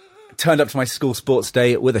 Turned up to my school sports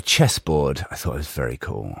day with a chessboard. I thought it was very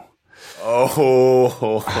cool.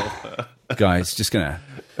 Oh. guys, just going to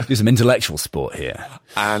do some intellectual sport here.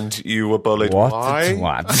 And you were bullied. What Why? a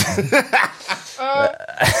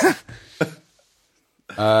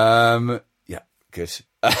twat. Yeah, good.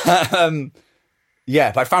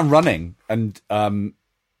 Yeah, but I found running, and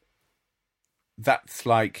that's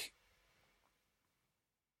like,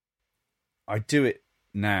 I do it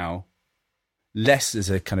now less as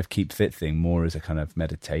a kind of keep fit thing, more as a kind of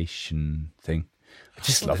meditation thing. I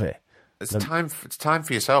just love it. It's time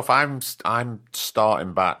for yourself. I'm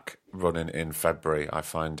starting back running in February. I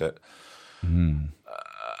find it.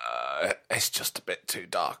 It's just a bit too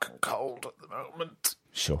dark and cold at the moment.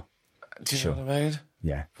 Sure. Do you know what I mean?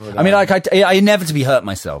 Yeah. I mean, like, I inevitably hurt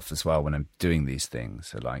myself as well when I'm doing these things.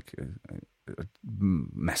 So, like, I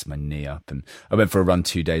messed my knee up, and I went for a run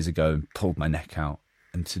 2 days ago and pulled my neck out.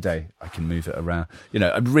 And today I can move it around. You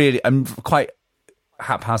know, I'm quite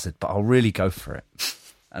haphazard, but I'll really go for it.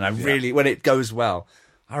 And I really, when it goes well,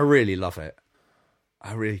 I really love it.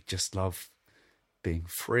 I really just love being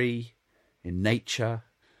free in nature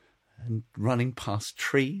and running past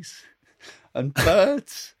trees and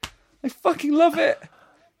birds. I fucking love it.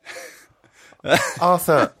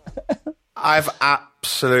 Arthur, I've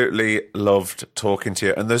absolutely loved talking to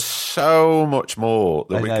you, and there's so much more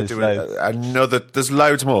that we could do. There's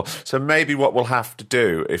loads more. So maybe what we'll have to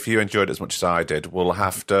do, if you enjoyed it as much as I did, we'll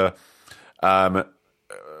have to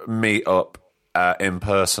meet up in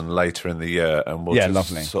person later in the year, and we'll just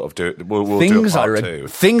lovely. Sort of do it. We'll do a part two.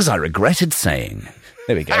 Things I regretted saying.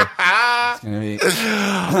 There we go.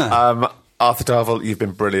 Arthur Darvill, you've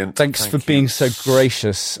been brilliant. Thanks for being so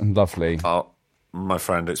gracious and lovely. Oh, my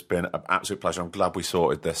friend, it's been an absolute pleasure. I'm glad we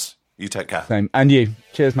sorted this. You take care. Same. And you.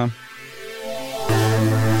 Cheers, man.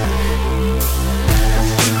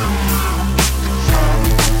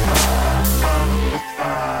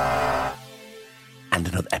 And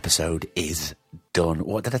another episode is done.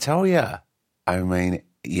 What did I tell you? I mean,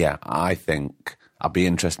 yeah, I think I'll be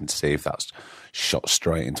interested to see if that's shot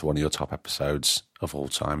straight into one of your top episodes of all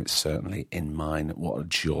time. It's certainly in mine. What a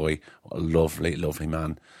joy. What a lovely, lovely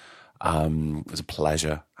man. It was a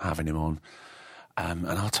pleasure having him on. And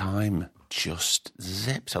our time just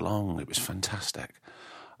zipped along. It was fantastic.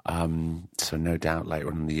 So no doubt later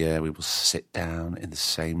on in the year we will sit down in the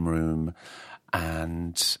same room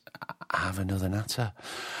and have another natter.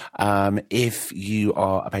 If you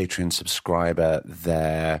are a Patreon subscriber,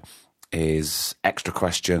 there is extra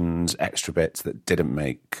questions, extra bits that didn't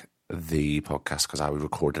make the podcast because I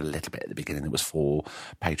recorded a little bit at the beginning that was for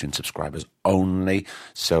Patreon subscribers only.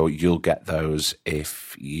 So you'll get those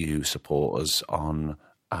if you support us on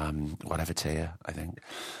whatever tier, I think.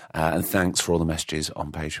 And thanks for all the messages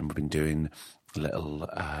on Patreon. We've been doing little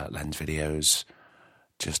lens videos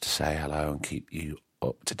just to say hello and keep you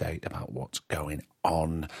up to date about what's going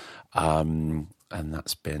on. And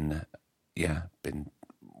that's been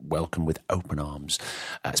welcome with open arms.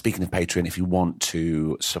 Speaking of Patreon, if you want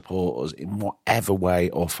to support us in whatever way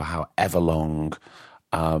or for however long,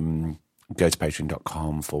 go to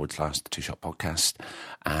patreon.com/The Two Shot Podcast,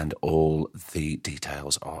 and all the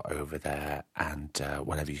details are over there. And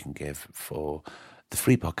whatever you can give for the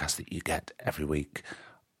free podcast that you get every week,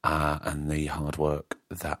 and the hard work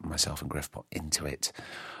that myself and Griff put into it.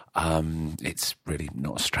 It's really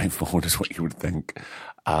not as straightforward as what you would think,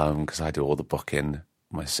 because I do all the booking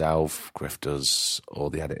myself. Griff does all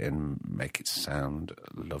the editing, make it sound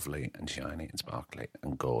lovely and shiny and sparkly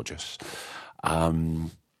and gorgeous.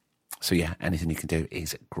 So yeah, anything you can do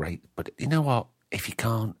is great. But you know what? If you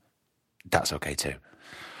can't, that's okay too.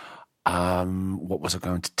 What was I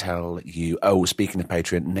going to tell you? Oh, speaking of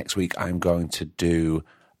Patreon, next week I'm going to do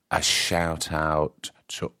a shout out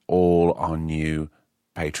to all our new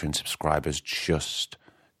Patreon subscribers, just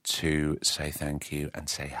to say thank you and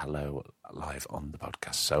say hello live on the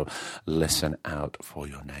podcast. So listen out for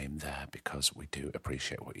your name there, because we do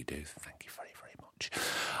appreciate what you do. Thank you very, very much.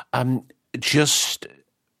 Just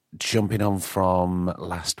jumping on from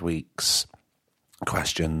last week's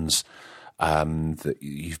questions that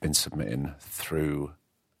you've been submitting through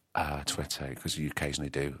Twitter, because you occasionally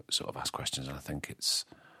do sort of ask questions, and I think it's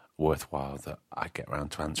worthwhile that I get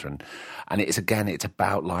around to answering. And it's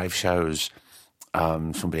about live shows.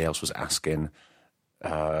 Somebody else was asking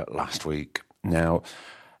last week. Now,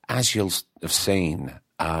 as you'll have seen,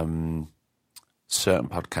 certain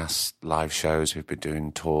podcasts, live shows who've been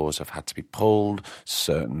doing tours have had to be pulled.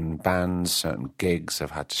 Certain bands, certain gigs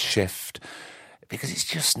have had to shift because we're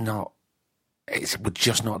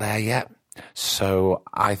just not there yet. So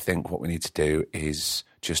I think what we need to do is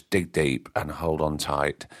just dig deep and hold on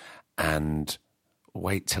tight and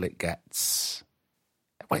wait till it gets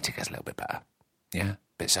a little bit better. Yeah, a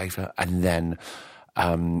bit safer. And then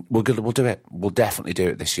We'll do it. We'll definitely do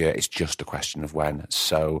it this year. It's just a question of when.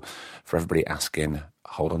 So for everybody asking,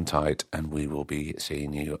 hold on tight, and we will be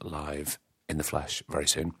seeing you live in the flesh very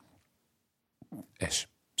soon.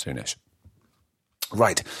 Soonish.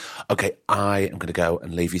 Right. Okay, I am going to go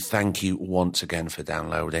and leave you. Thank you once again for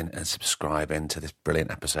downloading and subscribing to this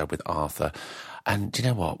brilliant episode with Arthur. And do you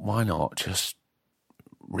know what? Why not just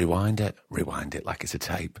rewind it like it's a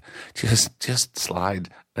tape. Just slide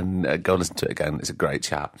and go listen to it again. It's a great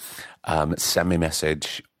chat. Send me a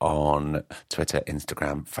message on Twitter,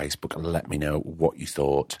 Instagram, Facebook, and let me know what you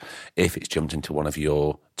thought. If it's jumped into one of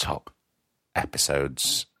your top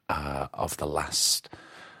episodes of the last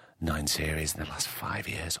 9 series in the last 5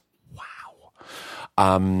 years.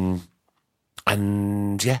 Wow.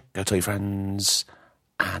 And yeah, go tell your friends.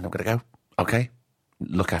 And I'm going to go. Okay?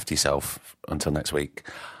 Look after yourself until next week.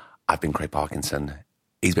 I've been Craig Parkinson.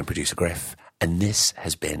 He's been producer Griff. And this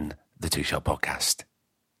has been the Two Shot Podcast.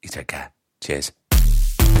 You take care. Cheers.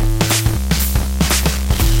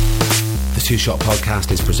 The Two Shot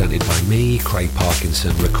Podcast is presented by me, Craig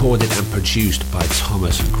Parkinson, recorded and produced by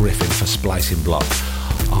Thomas Griffin for Splicing Block.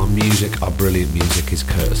 Our brilliant music is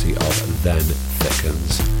courtesy of Then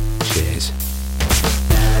Thickens. Cheers.